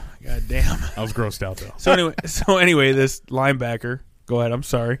 No, God damn. I was grossed out though. So anyway, this linebacker. Go ahead. I'm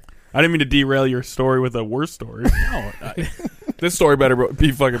sorry. I didn't mean to derail your story with a worse story. No, This story better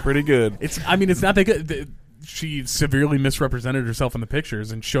be fucking pretty good. it's not that good. She severely misrepresented herself in the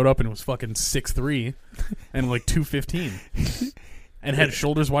pictures and showed up and was fucking 6'3" and like 215 and had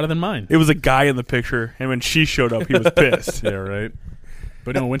shoulders wider than mine. It was a guy in the picture, and when she showed up, he was pissed. Yeah, right.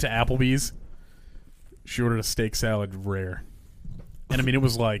 But no, went to Applebee's. She ordered a steak salad rare, and I mean it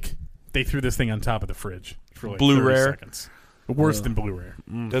was like they threw this thing on top of the fridge for like Blue 30 rare? seconds. Worse than blue rare.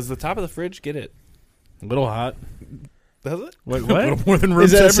 Does the top of the fridge get it? A little hot. Does it? Wait, A little what? more than room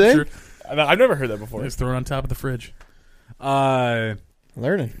Is that a temperature. I've never heard that before. Just throw it on top of the fridge.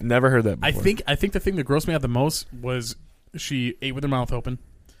 Learning. Never heard that before. I think the thing that grossed me out the most was she ate with her mouth open.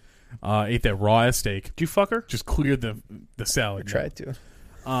 Ate that raw ass steak. Did you fuck her? Just cleared the salad. Tried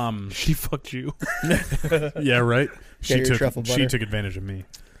to. She fucked you. Yeah, right. your truffle She butter. took advantage of me.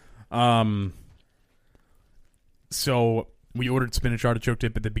 So we ordered spinach artichoke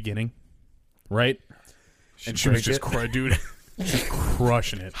dip at the beginning, right? And she was just dude, just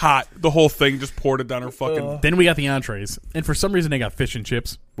crushing it. Hot. The whole thing just poured it down her fucking. Then we got the entrees, and for some reason they got fish and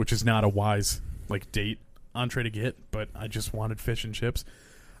chips, which is not a wise like date entree to get. But I just wanted fish and chips.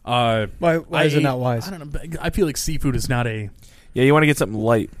 Why is it not wise? I don't know. I feel like seafood is not a. Yeah, you want to get something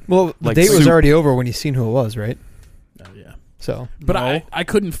light. Well, the Like date was soup. already over when you seen who it was, right? Yeah, So. but No. I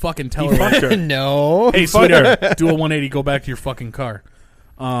couldn't fucking tell He her. fucked her. No. Hey, sweetheart, do a 180. Go back to your fucking car.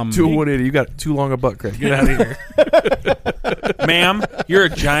 180. You got too long a butt crack. Get out of here. Ma'am, you're a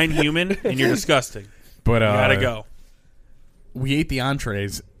giant human, and you're disgusting. But You gotta go. We ate the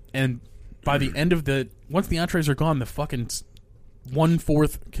entrees, and by the end of once the entrees are gone, the fucking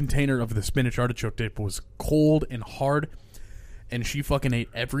 1/4 container of the spinach artichoke dip was cold and hard, and she fucking ate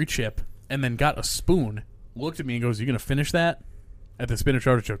every chip, and then got a spoon, looked at me and goes, "You gonna finish that?" At the spinach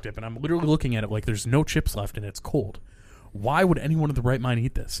artichoke dip, and I'm literally looking at it like there's no chips left and it's cold. Why would anyone in the right mind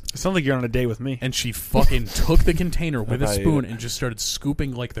eat this? It sounds like you're on a date with me. And she fucking took the container with a I ate spoon it. and just started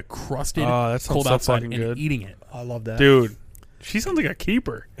scooping like the crusted Oh, that sounds cold so outside fucking and good. eating it. I love that. Dude, she sounds like a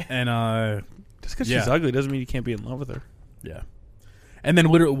keeper. And Just because Yeah. she's ugly doesn't mean you can't be in love with her. yeah. And then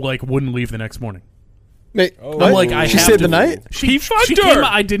literally like wouldn't leave the next morning. Wait, Oh. what? I'm like, I she have stayed to- the night? He fucked She her. came.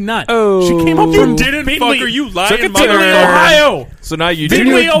 I did not. Oh. She came up You from didn't Findlay, fuck her, you lying Took it to mother. Findlay, her. Ohio. So now you Didn't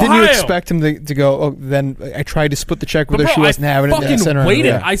do. we- Didn't you Ohio. expect him to go, oh, then I tried to split the check with But her. bro, She wasn't having it. and I sent her fucking on her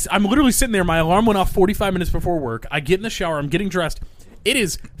waited. way. I'm literally sitting there. My alarm went off 45 minutes before work. I get in the shower. I'm getting dressed. It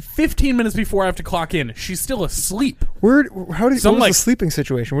is 15 minutes before I have to clock in. She's still asleep. How did So I'm what was like- the sleeping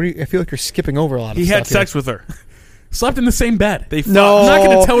situation? What do you, I feel like you're skipping over a lot of He stuff. had sex with her. Slept in the same bed. They No. I'm not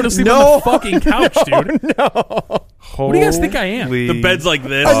going to tell her to sleep No. on the fucking couch, dude. What do you guys think I am? The bed's like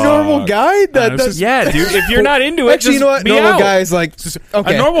this. A normal guy? That, it's that's just- Yeah, dude. If you're not into it, Actually, you just know what? be Normal out. guys like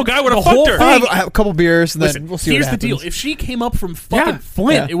okay. A normal guy would have The whole fucked her. thing- I have a couple beers and Listen, then we'll see. here's what the deal. happens. If she came up from fucking Yeah.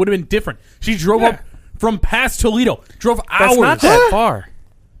 Flint, Yeah. it would have been different. She drove up from past Toledo, drove That's hours not that far.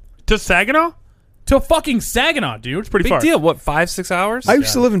 To Saginaw? to fucking Saginaw, dude. It's Pretty Big far. deal. What, 5-6 hours? I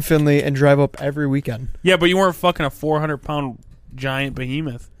used to live in Findlay and drive up every weekend. Yeah, but you weren't fucking a 400-pound giant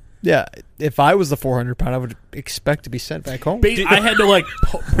behemoth. Yeah, if I was the 400-pound, I would expect to be sent back home. I had to like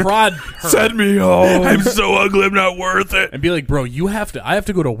prod her me home. I'm so ugly, I'm not worth it. and be like, bro, you have to. I have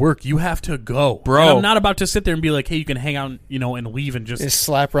to go to work. You have to go, Bro. And I'm not about to sit there and be like, hey, you can hang out, and leave and just. Just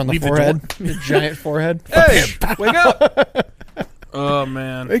slap her on the Leave the forehead, the giant forehead. Hey, wake up. Oh,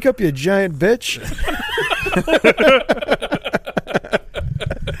 man. Wake up, you giant bitch!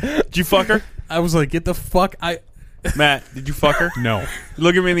 Did you fuck her? I was like, get the fuck. Matt, did you fuck her? No.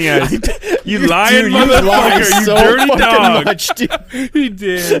 Look at me in the eyes. You lying Dude, you lie motherfucker. You so dirty fucking dog. much, dude. He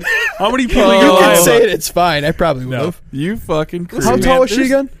did. How many people You you can lying say about? it. It's fine. I probably would No. have. You fucking crazy. How tall is she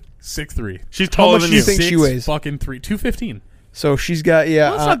again? 6'3". She's taller much than do you you. think she weighs? Fucking 215. So she's got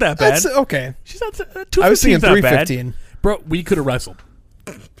Well, that's not that bad. That's okay. She's not. I was 215 thinking is not bad. 315. Bro, we could have wrestled.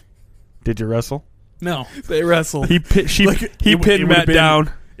 Did you wrestle? No. They wrestled. He pinned it Matt been-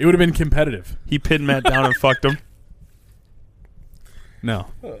 down. It would have been competitive. He pinned Matt down and fucked him. No.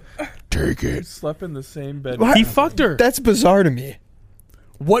 Take it. Slept in the same bed. What? He fucked her. That's bizarre to me.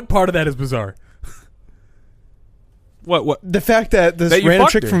 What part of that is bizarre? What? The fact that this That you random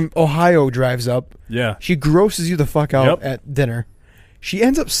fucked chick her. from Ohio drives up, Yeah. she grosses you the fuck out Yep. at dinner. She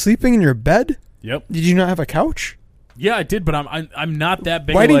ends up sleeping in your bed. Yep. Did you not have a couch? Yeah, I did, but I'm not that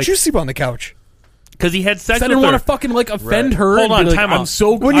big. Why of, didn't like, you sleep on the couch? Because he had sex I with didn't her. want to fucking like offend her. Hold and on, be like, time I'm out.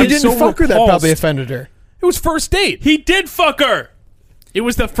 so When you I'm didn't so fuck her, that repulsed. probably offended her. It was first date. He did fuck her. It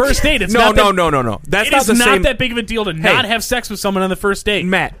was the first date. It's No, not no, that, no, no, no. That's It not is the not same. that big of a deal to not have sex with someone on the first date.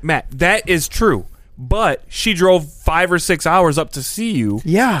 Matt, that is true. But she drove 5 or 6 hours up to see you.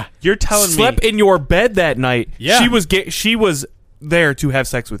 Yeah. You're telling Slept me. in your bed that night. Yeah. She was there to have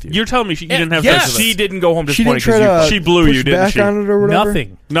sex with you. You're telling me you didn't have yes. sex with her. She didn't go home She didn't disappointed try because to She blew push you, didn't back she? on it or whatever?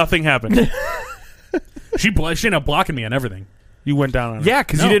 Nothing. Nothing happened. She ended up blocking me on everything You went down on her. Yeah,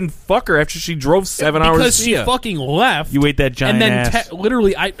 because No. you didn't fuck her after she drove 7 hours because to she see you. fucking left. You ate that giant and then ass.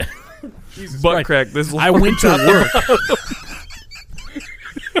 literally I Jesus Butt Christ. crack. This I went to work.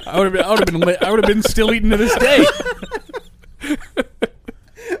 I would have been lit. I would have been still eating to this day.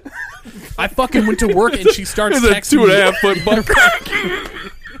 I fucking went to work and she starts It's a texting me. 2.5 foot butt crack.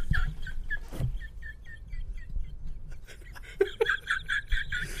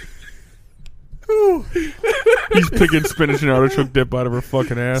 He's picking spinach and artichoke dip out of her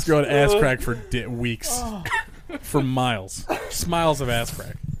fucking ass. Girl had ass crack for weeks, for miles, just miles of ass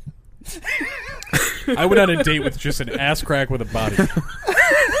crack. I went on a date with just an ass crack with a body.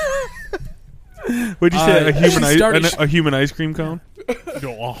 What'd you say? she A human ice cream cone?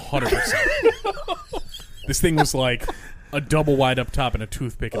 No, 100%. This thing was like a double wide up top and a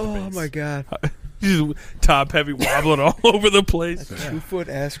toothpick at the base. Oh my god. Just top heavy, wobbling all over the place. 2-foot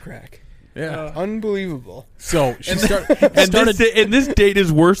ass crack. Yeah. Unbelievable. So she And started. this date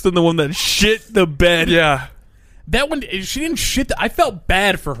is worse than the one that shit the bed. Yeah. That one, she didn't shit. I felt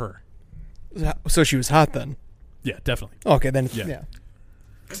bad for her. So she was hot then. Yeah, definitely. Okay, then Yeah. yeah.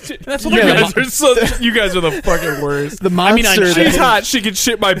 That's what Yeah, I You guys are the fucking worst. The monster. I She's hot. She can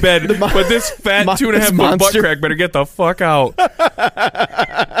shit my bed. But this fat Mon- 2.5 foot butt monster. crack better get the fuck out.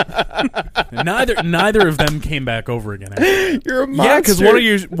 Neither of them came back over again. Actually. You're a monster. Yeah,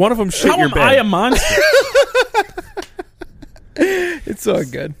 because one of them shit How your am I a bed. monster? It's all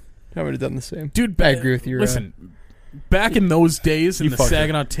good. I would have done the same. Dude, I agree with you, Ryan. Listen, back in those days, in the fucked her.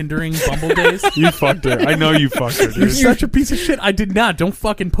 Saginaw Tindering Bumble days, You fucked her. I know you fucked her, you're dude. such a piece of shit. I did not. Don't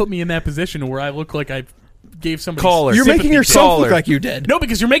fucking put me in that position where I look like I gave somebody Call her. You're sympathy making dick. yourself Call look her. like you did. No,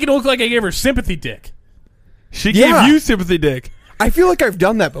 because you're making it look like I gave her sympathy dick. She Yeah. gave you sympathy dick. I feel like I've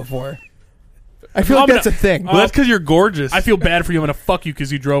done that before. I feel I'm like that's not- a thing. Well, that's because you're gorgeous. I feel bad for you. I'm gonna fuck you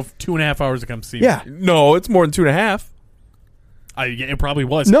because you drove 2.5 hours to come see me. Yeah. No, it's more than 2.5. Yeah, it probably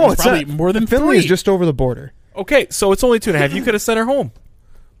was. No, it was it's probably not. more than Finley 3. is just over the border. Okay, so it's only 2.5. You could have sent her home.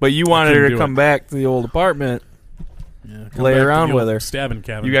 But you wanted couldn't her do to come it. back to the old apartment. Yeah, lay back to around the with old her. Stabbing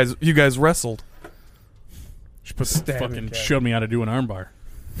cabin. You guys wrestled. She fucking showed me how to do an armbar.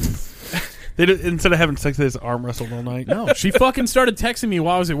 They did, instead of having sex, they just arm wrestled all night. No, she fucking started texting me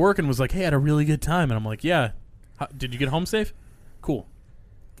while I was at work and was like, "Hey, I had a really good time." And I'm like, "Yeah, did you get home safe? Cool.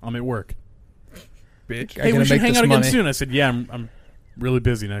 I'm at work. Bitch. Hey, we gonna should make hang this out again money. soon." I said, "Yeah, I'm really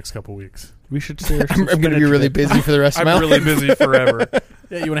busy next couple weeks." We should say her I'm going to be really busy for the rest of my I'm really life. busy forever.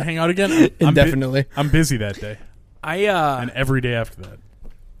 Yeah, you want to hang out again? I'm Indefinitely. I'm busy that day I and every day after that.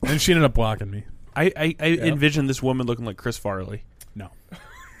 And she ended up blocking me. I envision this woman looking like Chris Farley. No.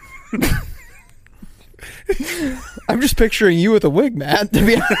 I'm just picturing you with a wig, Matt, to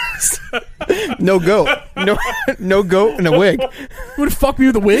be honest. No goat. No goat and a wig. You would fuck me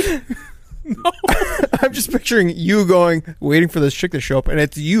with a wig? I'm just picturing you waiting for this chick to show up, and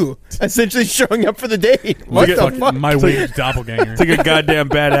it's you essentially showing up for the date. What the Fucking fuck? my wig doppelganger. It's like a goddamn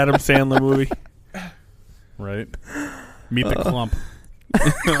bad Adam Sandler movie. Right? Meet the clump.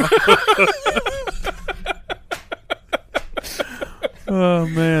 Oh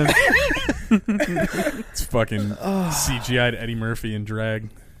man, It's fucking CGI'd Eddie Murphy in drag.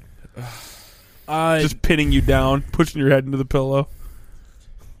 just pinning you down, pushing your head into the pillow.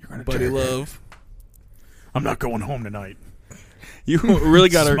 You're gonna Buddy love. I'm not going home tonight. You really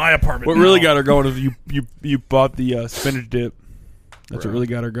got This her. is my apartment. What really now. got her going is you bought the spinach dip. That's what really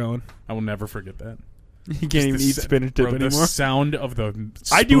got her going. I will never forget that. You can't even eat spinach dip Bro, anymore. The sound of the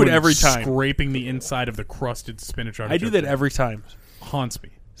I do it spoon every time. scraping the inside of the crusted spinach artichoke. I do that every time, haunts me.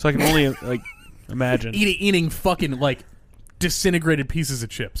 so I can only like imagine. Eating fucking like disintegrated pieces of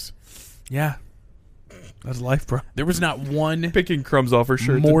chips. Yeah, that's life, bro. There was not one Picking crumbs off her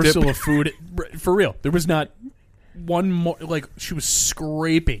shirt. morsel of food for real. There was not one more. Like she was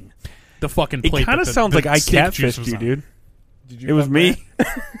scraping the fucking plate. It kind of that the- sounds the like I steak juice catfished was you, on. dude. Did you It was fuck me.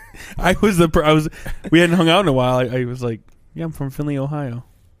 I was. We hadn't hung out in a while. I was like, "Yeah, I'm from Findlay, Ohio.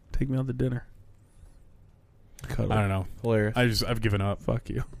 Take me out to dinner." Cuddle. I don't know. Hilarious. I've given up. Fuck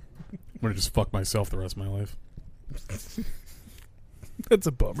you. I'm gonna just fuck myself the rest of my life. That's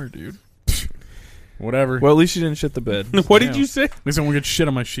a bummer, dude. Whatever. Well, at least you didn't shit the bed. What did Yeah. you say? At least I won't get shit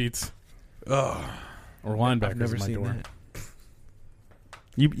on my sheets. Oh, Or linebackers I've never at my seen door.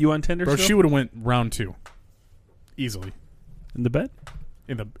 that. you on Tinder? Bro, still? she would have went round 2 easily in the bed.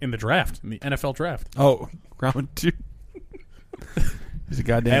 in the draft, in the NFL draft. Oh, round 2. He's a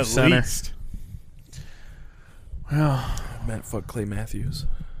goddamn At center. least. Well, Matt fuck Clay Matthews.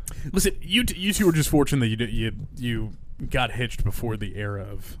 Listen, you two were just fortunate that you got hitched before the era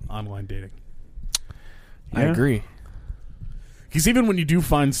of online dating. I Yeah. agree. Because even when you do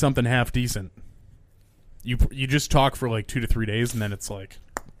find something half decent, you just talk for like 2 to 3 days, and then it's like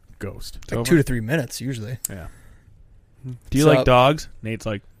ghost. It's like 2 to 3 minutes usually. Yeah. do you What's like up? dogs? Nate's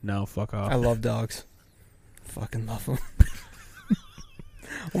like, no, fuck off. I love dogs. Fucking love them.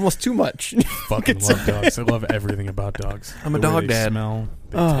 Almost too much. Fucking love dogs. I love everything about dogs. I'm a The way dog they dad. Smell,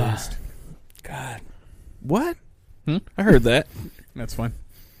 they Ah. taste. God. What? Hmm? I heard that. That's fine.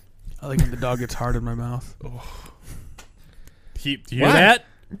 I like when the dog gets hard in my mouth. Do you hear Why? that?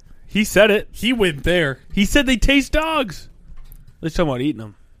 He said it. He went there. He said they taste dogs. Let's talk about eating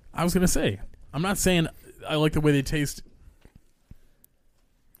them. I was gonna say. I'm not saying I like the way they taste.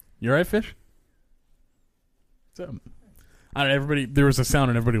 You alright, Fish? So, I don't know, everybody. There was a sound,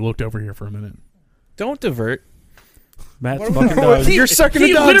 and everybody looked over here for a minute. Don't divert. Matt's fucking dogs. You're sucking a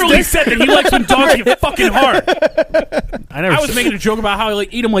He dog's literally dick. said that he likes when dogs get fucking hard. I never. I was making a joke about how I like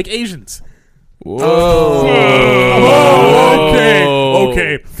eat them like Asians.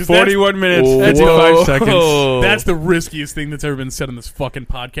 Okay. 'Cause 41 minutes, that's- 55 seconds. That's the riskiest thing that's ever been said on this fucking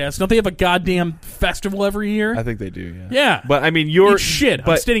podcast. Don't they have a goddamn festival every year? I think they do. Yeah. Yeah. But I mean, you're Eat shit. I'm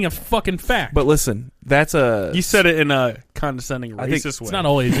But stating a fucking fact. but listen, that's a. You said it in a condescending, I think racist way. it's not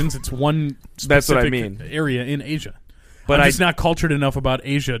all Asians. It's one That's what I specific mean. area in Asia. But I'm I just not cultured enough about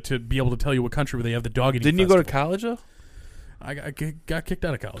Asia to be able to tell you what country where they have the dog eating didn't you go to festival. college though? I got kicked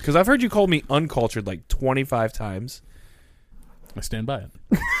out of college. Because I've heard you call me uncultured like 25 times. I stand by it.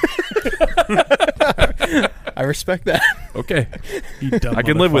 I respect that. Okay, You dumb I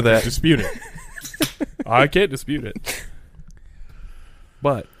can live with that. Dispute it. I can't dispute it.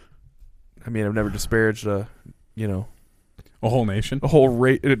 But I mean, I've never disparaged a A whole nation. a whole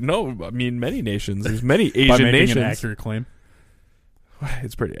race. No, I mean many nations. There's many By Asian making nations. an accurate claim.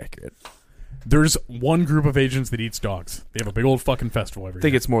 It's pretty accurate. There's one group of Asians that eats dogs. They have a big old fucking festival every I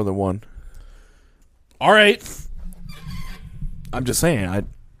think year. it's more than one. All right. I'm just saying.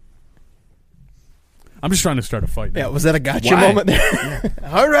 I'm just trying to start a fight. Yeah, now. was that a gotcha Why? moment there?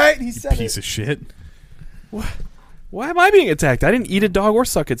 All right, he said Piece it. of shit. Why am I being attacked? I didn't eat a dog or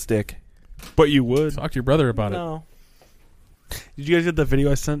suck its dick. But you would. Talk to your brother about it. No. Did you guys get the video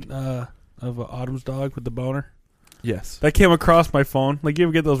I sent of Autumn's dog with the boner? Yes. That came across my phone. Like, you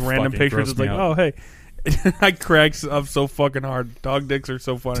ever get those random Fucking pictures? grossed It's me like, out. oh, hey. I crack up so fucking hard. Dog dicks are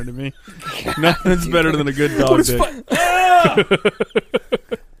so funny to me. Nothing's better than a good dog dick.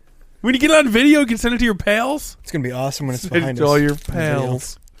 When you get on video, you can send it to your pals. It's gonna be awesome when it's Send it behind to us. all your on video.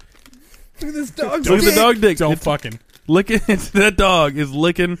 pals. Look at this dog's Look at the dick. dog dick. Don't It's fucking. licking. That dog is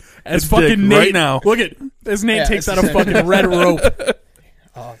licking As its fucking dick Nate right now. Look at as Nate Yeah, takes it's out a the same. fucking red rope.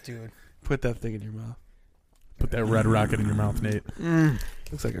 Oh, dude. Put that thing in your mouth. Put that red rocket in your mouth, Nate.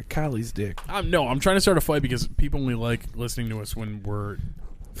 Looks like a collie's dick. I'm trying to start a fight because people only like listening to us when we're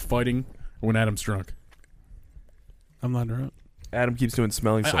fighting or when Adam's drunk. I'm not drunk. Adam keeps doing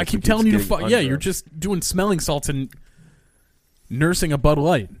smelling salts. I He keep keeps telling you to getting fight. Yeah, you're undrunk. just doing smelling salts and nursing a Bud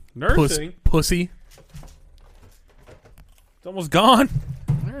Light. Nursing? Pussy. It's almost gone.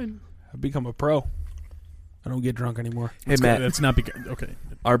 All right. I've become a pro. I don't get drunk anymore. Hey Matt, That's not because. Okay.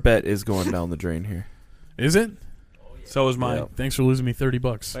 our bet is going down the drain here. Is it? So is mine. Yeah. Than's for losing me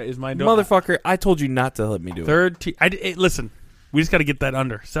 $30. Is mine Motherfucker, I told you not to let me do it. Third. Listen, we just got to get that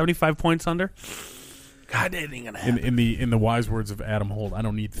under 75 points under. God, it ain't gonna happen. In the wise words of Adam Holt, I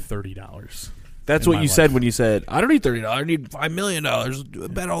don't need $30. That's in what my you life. said when you said, "I don't need $30. I need $5 million.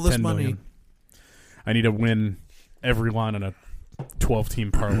 Bet all this 10 money." million. I need to win every line on a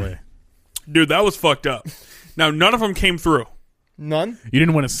 12-team parlay. Dude, that was fucked up. Now, none of them came through. None. You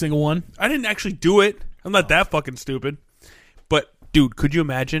didn't win a single one? I didn't actually do it. I'm not that fucking stupid. But, dude, could you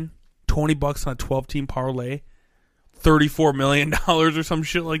imagine $20 on a 12-team parlay, $34 million or some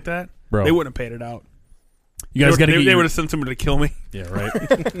shit like that? Bro. They wouldn't have paid it out. You guys got to They get your- would have sent somebody to kill me. Yeah,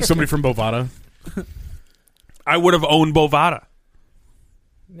 right. Somebody from Bovada. I would have owned Bovada.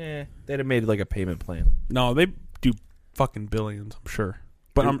 Nah, they'd have made like a payment plan. No, they do fucking billions, I'm sure.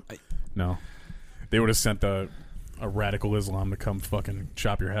 But No. They would have sent a radical Islam to come fucking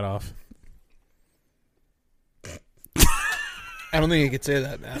chop your head off. I don't think you could say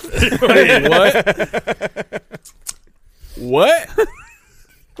that, Matt. Wait, what?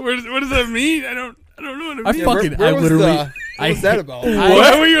 What does that mean? I don't know what it I means. fucking, where I was literally, the- What was that about?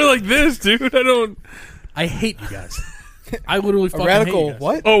 Why were you like this, dude? I don't. I hate you guys. I literally A fucking hate radical you guys.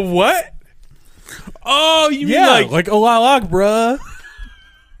 what? Oh, what? Oh, you Yeah, mean like Olalak, bruh.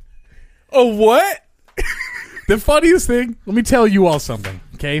 oh, what? The funniest thing, let me tell you all something,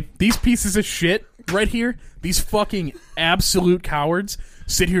 okay? These pieces of shit right here, these fucking absolute cowards,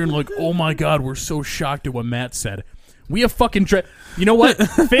 sit here and like, oh my god, we're so shocked at what Matt said. We have fucking... you know what?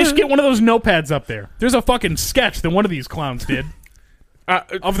 Fish, get one of those notepads up there. There's a fucking sketch that one of these clowns did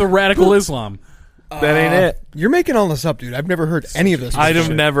of the radical Islam. That ain't it. You're making all this up, dude. I've never heard any of this. I'd have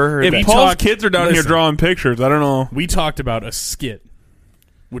shit. never heard If that. Paul's kids are down here listen. drawing pictures, I don't know. We talked about a skit,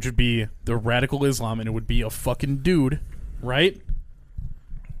 which would be the radical Islam, and it would be a fucking dude, right?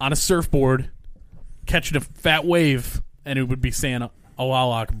 On a surfboard, catching a fat wave, and it would be saying,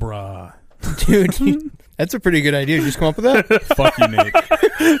 Alalak, bruh. Dude, that's a pretty good idea. Did you just come up with that? Fuck you, Nate.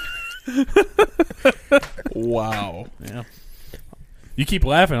 Wow. Yeah. You keep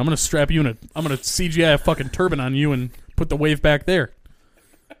laughing, I'm gonna strap you in I'm gonna CGI a fucking turban on you and put the wave back there.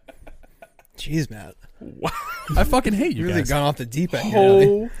 Jeez, Matt. I fucking hate you You really guys. gone off the deep end.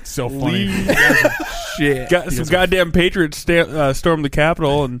 Here, So funny. Shit. Got some goddamn patriots storm the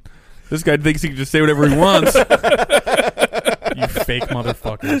Capitol, and this guy thinks he can just say whatever he wants. You fake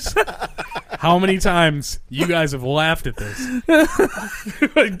motherfuckers. How many times you guys have laughed at this?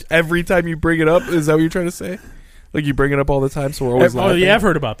 Every time you bring it up, is that what you're trying to say? Like you bring it up all the time, so we're always Oh laughing. yeah, I've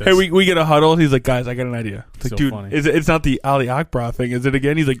heard about this. Hey, we get a huddle. He's like, guys, I got an idea. It's like, So dude, funny. it's not the Ali Akbar thing, is it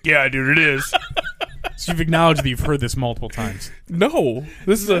again? He's like, yeah, dude, it is. So you've acknowledged that you've heard this multiple times. No,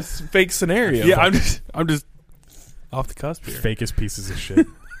 this is a fake scenario. Yeah, I'm just off the cusp here. Fakest pieces of shit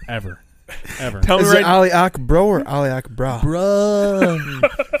ever. Tell me Is it right. Ali Akbro or Ali Akbra? Bruh.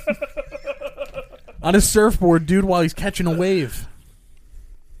 On a surfboard, dude, while he's catching a wave.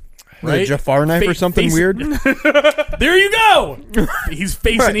 Right? Right? Jafar knife or Fa- something face- weird? There you go. He's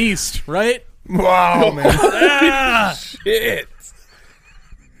facing east, right? Wow, man. Ah, Shit.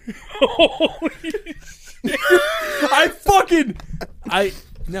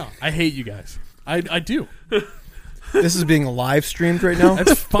 I hate you guys. I do. This is being live streamed right now.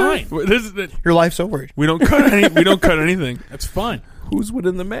 That's fine. This is the, Your life's over. we don't cut any. We don't cut anything. That's fine. Who's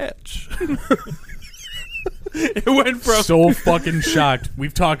winning the match? It went from So fucking shocked.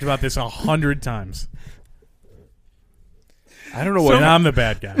 We've talked about this 100 times. I don't know And what. I'm the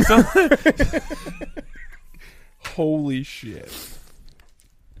bad guy. Holy shit.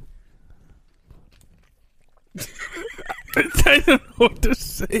 I don't know what to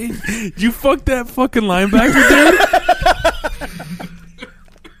say. You fucked that fucking linebacker, dude.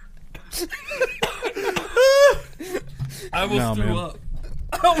 I almost No, threw man. up.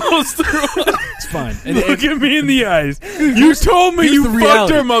 I almost threw up. It's fine. Look at me in the eyes. You told me Here's you the fucked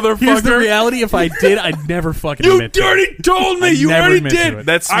reality. her, motherfucker. Here's the reality. If I did, I'd never fucking You admit to it. already told me. I You never already admit to did. it.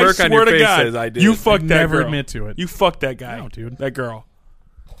 That smirk I on your swear to face God, says I did. You I'd fucked that never girl. admit to it. You fucked that guy. No, dude. That girl.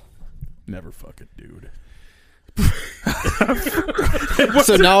 Never fucking dude.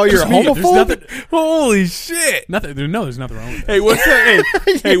 So now you're a Just me. There's homophobe? nothing, Holy shit. nothing. There's nothing wrong with that. Hey, what's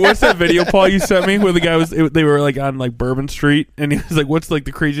that? Hey, what's that video, Paul? You sent me where the guy was? They were like on like Bourbon Street, and he was like, "What's like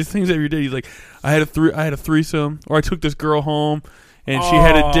the craziest things that you did?" He's like, "I had a threesome, or I took this girl home, and she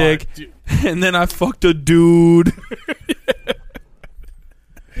had a dick, dude. and then I fucked a dude."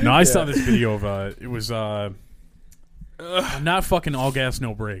 No, I saw this video of it was not fucking All Gas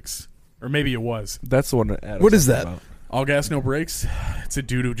No Brakes, or maybe it was That's the one that Adam's What is talking that? about. All Gas No Brakes. It's a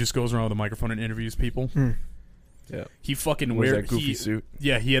dude who just goes around with a microphone and interviews people. Yeah. He fucking Wears wears that goofy suit.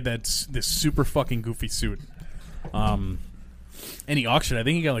 Yeah, he had this super fucking goofy suit. And he auctioned. I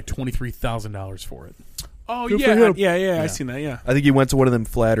think he got like $23,000 for it. Oh Good for yeah, him. yeah. I seen that. Yeah, I think he went to one of them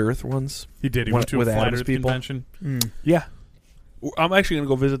flat Earth ones. He did. He One- went to a with Flat Adam's Earth people? convention. yeah. I'm actually gonna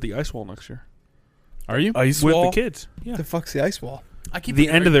go visit the ice wall next year. Are you? Ice with wall? the kids. Yeah. The fuck's the ice wall? I keep The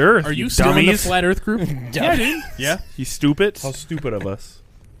end of the earth. Are you still in the dummies? flat Earth group? Yeah, dude. Yeah. You stupids. How stupid of us.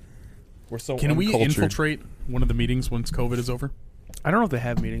 We're so Can we uncultured. infiltrate one of the meetings once COVID is over? I don't know if they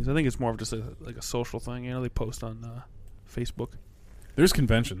have meetings. I think it's more of just like a social thing. You know, they post on Facebook. There's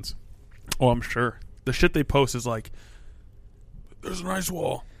conventions. Oh, I'm sure. The shit they post is like, there's an ice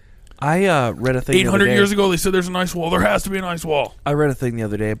wall. I read a thing 800 years ago, they said there's an ice wall. There has to be an ice wall. I read a thing the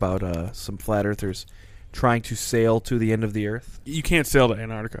other day about some flat earthers trying to sail to the end of the earth. You can't sail to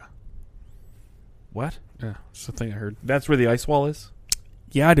Antarctica. What? Yeah, it's the thing I heard. That's where the ice wall is?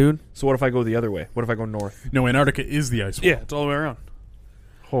 Yeah, dude. So what if I go the other way? What if I go north? No, Antarctica is the ice wall. Yeah, it's all the way around.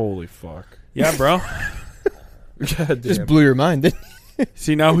 Holy fuck. Yeah, bro. God Just blew your mind, didn't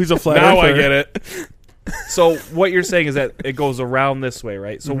See, now he's a flat Now I earther. get it. So what you're saying is that it goes around this way,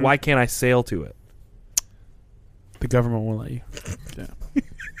 right? So Mhm. why can't I sail to it? The government won't let you.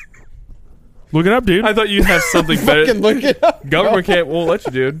 Look it up, dude. I thought you'd have something you? better. Fucking look it up. Government won't let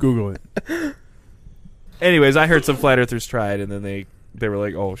you, dude. Google it. Anyways, I heard some flat earthers tried, and then they were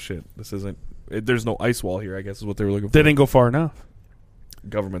like, "Oh shit, this isn't. There's no ice wall here." I guess is what they were looking for. They didn't go far enough.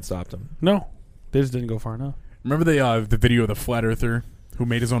 Government stopped them. No, they just didn't go far enough. Remember the video of the flat earther who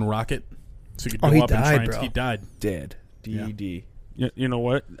made his own rocket? So he could Oh, go he up and died, try bro. and he died. Dead. DD. You know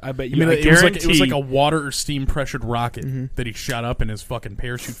what? I bet I you. mean, I it guarantee. was like a water or steam pressured rocket Mhm. that he shot up and his fucking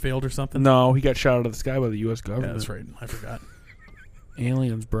parachute failed or something. No, he got shot out of the sky by the U.S. government. Yeah, that's right. I forgot.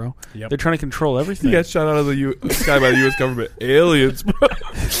 Aliens, bro. Yep. They're trying to control everything. He got shot out of the sky by the U.S. government. Aliens.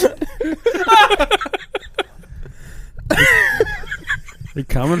 They're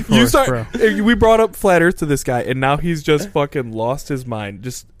coming for us, bro. We brought up flat Earth to this guy, and now he's just fucking lost his mind.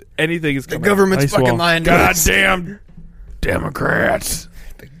 Just anything is The coming. government's Ice fucking wall. lying to us. Goddamn Democrats.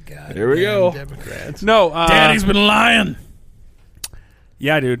 Here we go. Democrats. No, Daddy's been lying.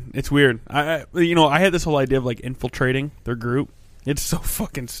 Yeah, dude, it's weird. I had this whole idea of like infiltrating their group. It's so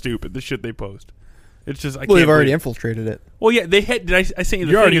fucking stupid. The shit they post. It's just I Well, can't. they've already believe- infiltrated it. Well, yeah, they had. Did I sent you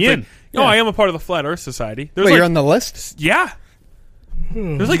the You're thing? already It's in. like, no, Yeah. I am a part of the Flat Earth Society. There's Wait, like, you're on the list? yeah.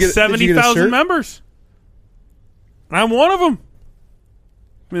 There's like Did you get a 70,000 shirt? members, and I'm one of them.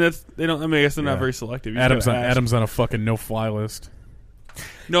 I mean, that's they don't. I mean, I guess they're Yeah. not very selective. You just Adam's gotta on, ask. Adam's on a fucking no-fly list.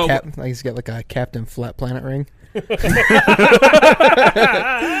 No, Like he's got like a Captain Flat Planet ring. when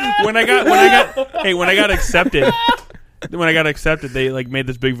I got accepted, they like made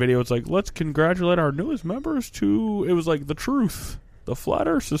this big video. It's like, let's congratulate our newest members to. It was like the truth, the Flat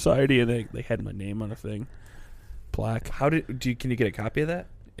Earth Society, and they had my name on a thing, plaque. How can you get a copy of that?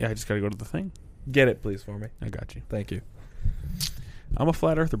 Yeah, I just gotta go to the thing. Get it, please, for me. I got you. Thank you. I'm a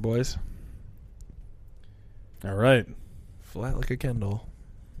flat earther, boys. All right. Flat like a Kendall.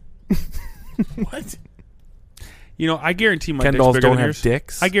 What? You know, I guarantee my Kendalls dick's bigger don't than have yours.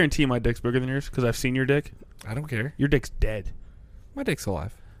 dicks. I guarantee my dick's bigger than yours because I've seen your dick. I don't care. Your dick's dead. My dick's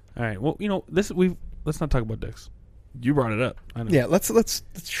alive. All right. Well, you know this. Let's not talk about dicks. You brought it up. I know. Yeah, let's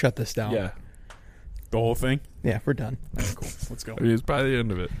shut this down. Yeah. The whole thing? Yeah, we're done. All right, cool. Let's go. I mean, it's probably the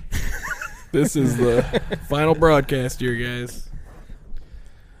end of it. This is the final broadcast here, guys.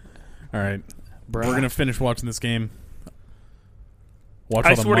 All right. Bruh. We're going to finish watching this game. Watch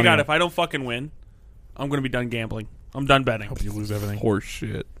I all the swear to money God, on- if I don't fucking win, I'm gonna be done gambling. I'm done betting. hope you lose everything. Horse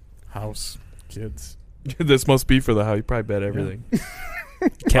shit. House, kids. This must be for the how you probably bet everything. I'm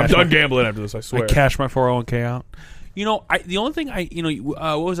Cash done my- gambling after this, I I swear. cash my 401k out. You know, the only thing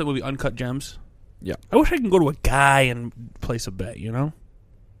what was that movie, Uncut Gems? Yeah. I wish I could go to a guy and place a bet. You know,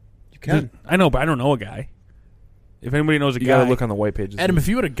 You can. I know, but I don't know a guy. If anybody knows a You guy, gotta look on the white pages. Adam, if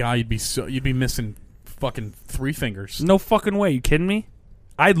you had a guy, you'd be missing fucking 3 fingers. no fucking way. You kidding me?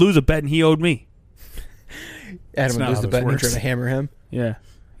 I'd lose a bet and he owed me. Adam not would lose how the this bet and works. try to hammer him. Yeah,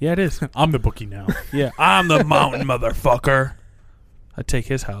 yeah, it is. I'm the bookie now. Yeah, I'm the mountain motherfucker. I'd take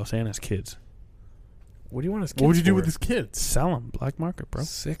his house and his kids. what do you want us? What would you do with his kids? Sell them, black market, bro.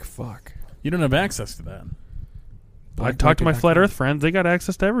 Sick fuck. You don't have access to that. I talked to my flat Earth friends. They got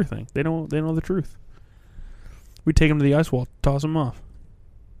access to everything. They know the truth. We take them to the ice wall, toss them off.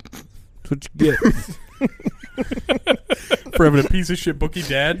 That's what you get. For having a piece of shit bookie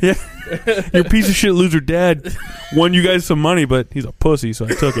dad? Yeah. Your piece of shit loser dad won you guys some money, but he's a pussy, so I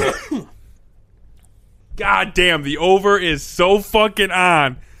took it. God damn, the over is so fucking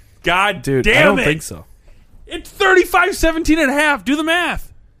on. God Dude, damn I don't it. think so. It's 35-17 and a half. Do the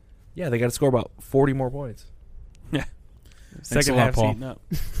math. Yeah, they got to score about 40 more points. Yeah. Thanks Second a lot, half's Paul. heating up.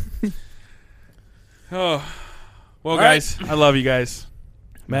 Oh. Well, All guys, I love you guys.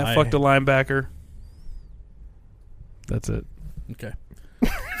 Matt I- fucked a linebacker. That's it. Okay.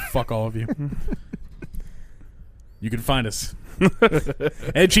 Fuck all of you. You can find us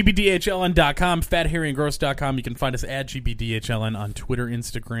at gbdhln.com, fatharryandgross.com. You can find us at gbdhln on Twitter,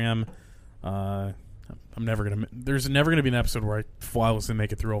 Instagram. There's never gonna be an episode where I flawlessly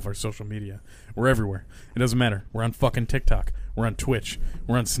make it through all of our social media. We're everywhere. It doesn't matter. We're on fucking TikTok. We're on Twitch.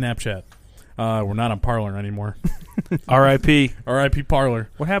 We're on Snapchat. We're not on Parler anymore. R.I.P. R.I.P. Parler.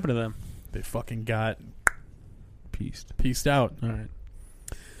 What happened to them? They fucking got Peaced. pieced out. All right.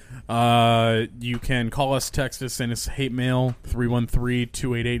 You can call us, text us, send us hate mail,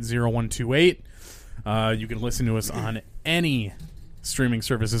 313-288-0128. You can listen to us on any streaming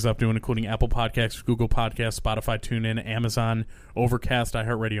services up to and including Apple Podcasts, Google Podcasts, Spotify, TuneIn, Amazon, Overcast,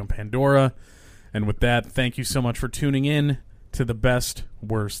 iHeartRadio, and Pandora. And with that, thank you so much for tuning in to the Best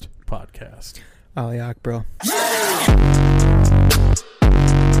Worst Podcast. Aliak, bro.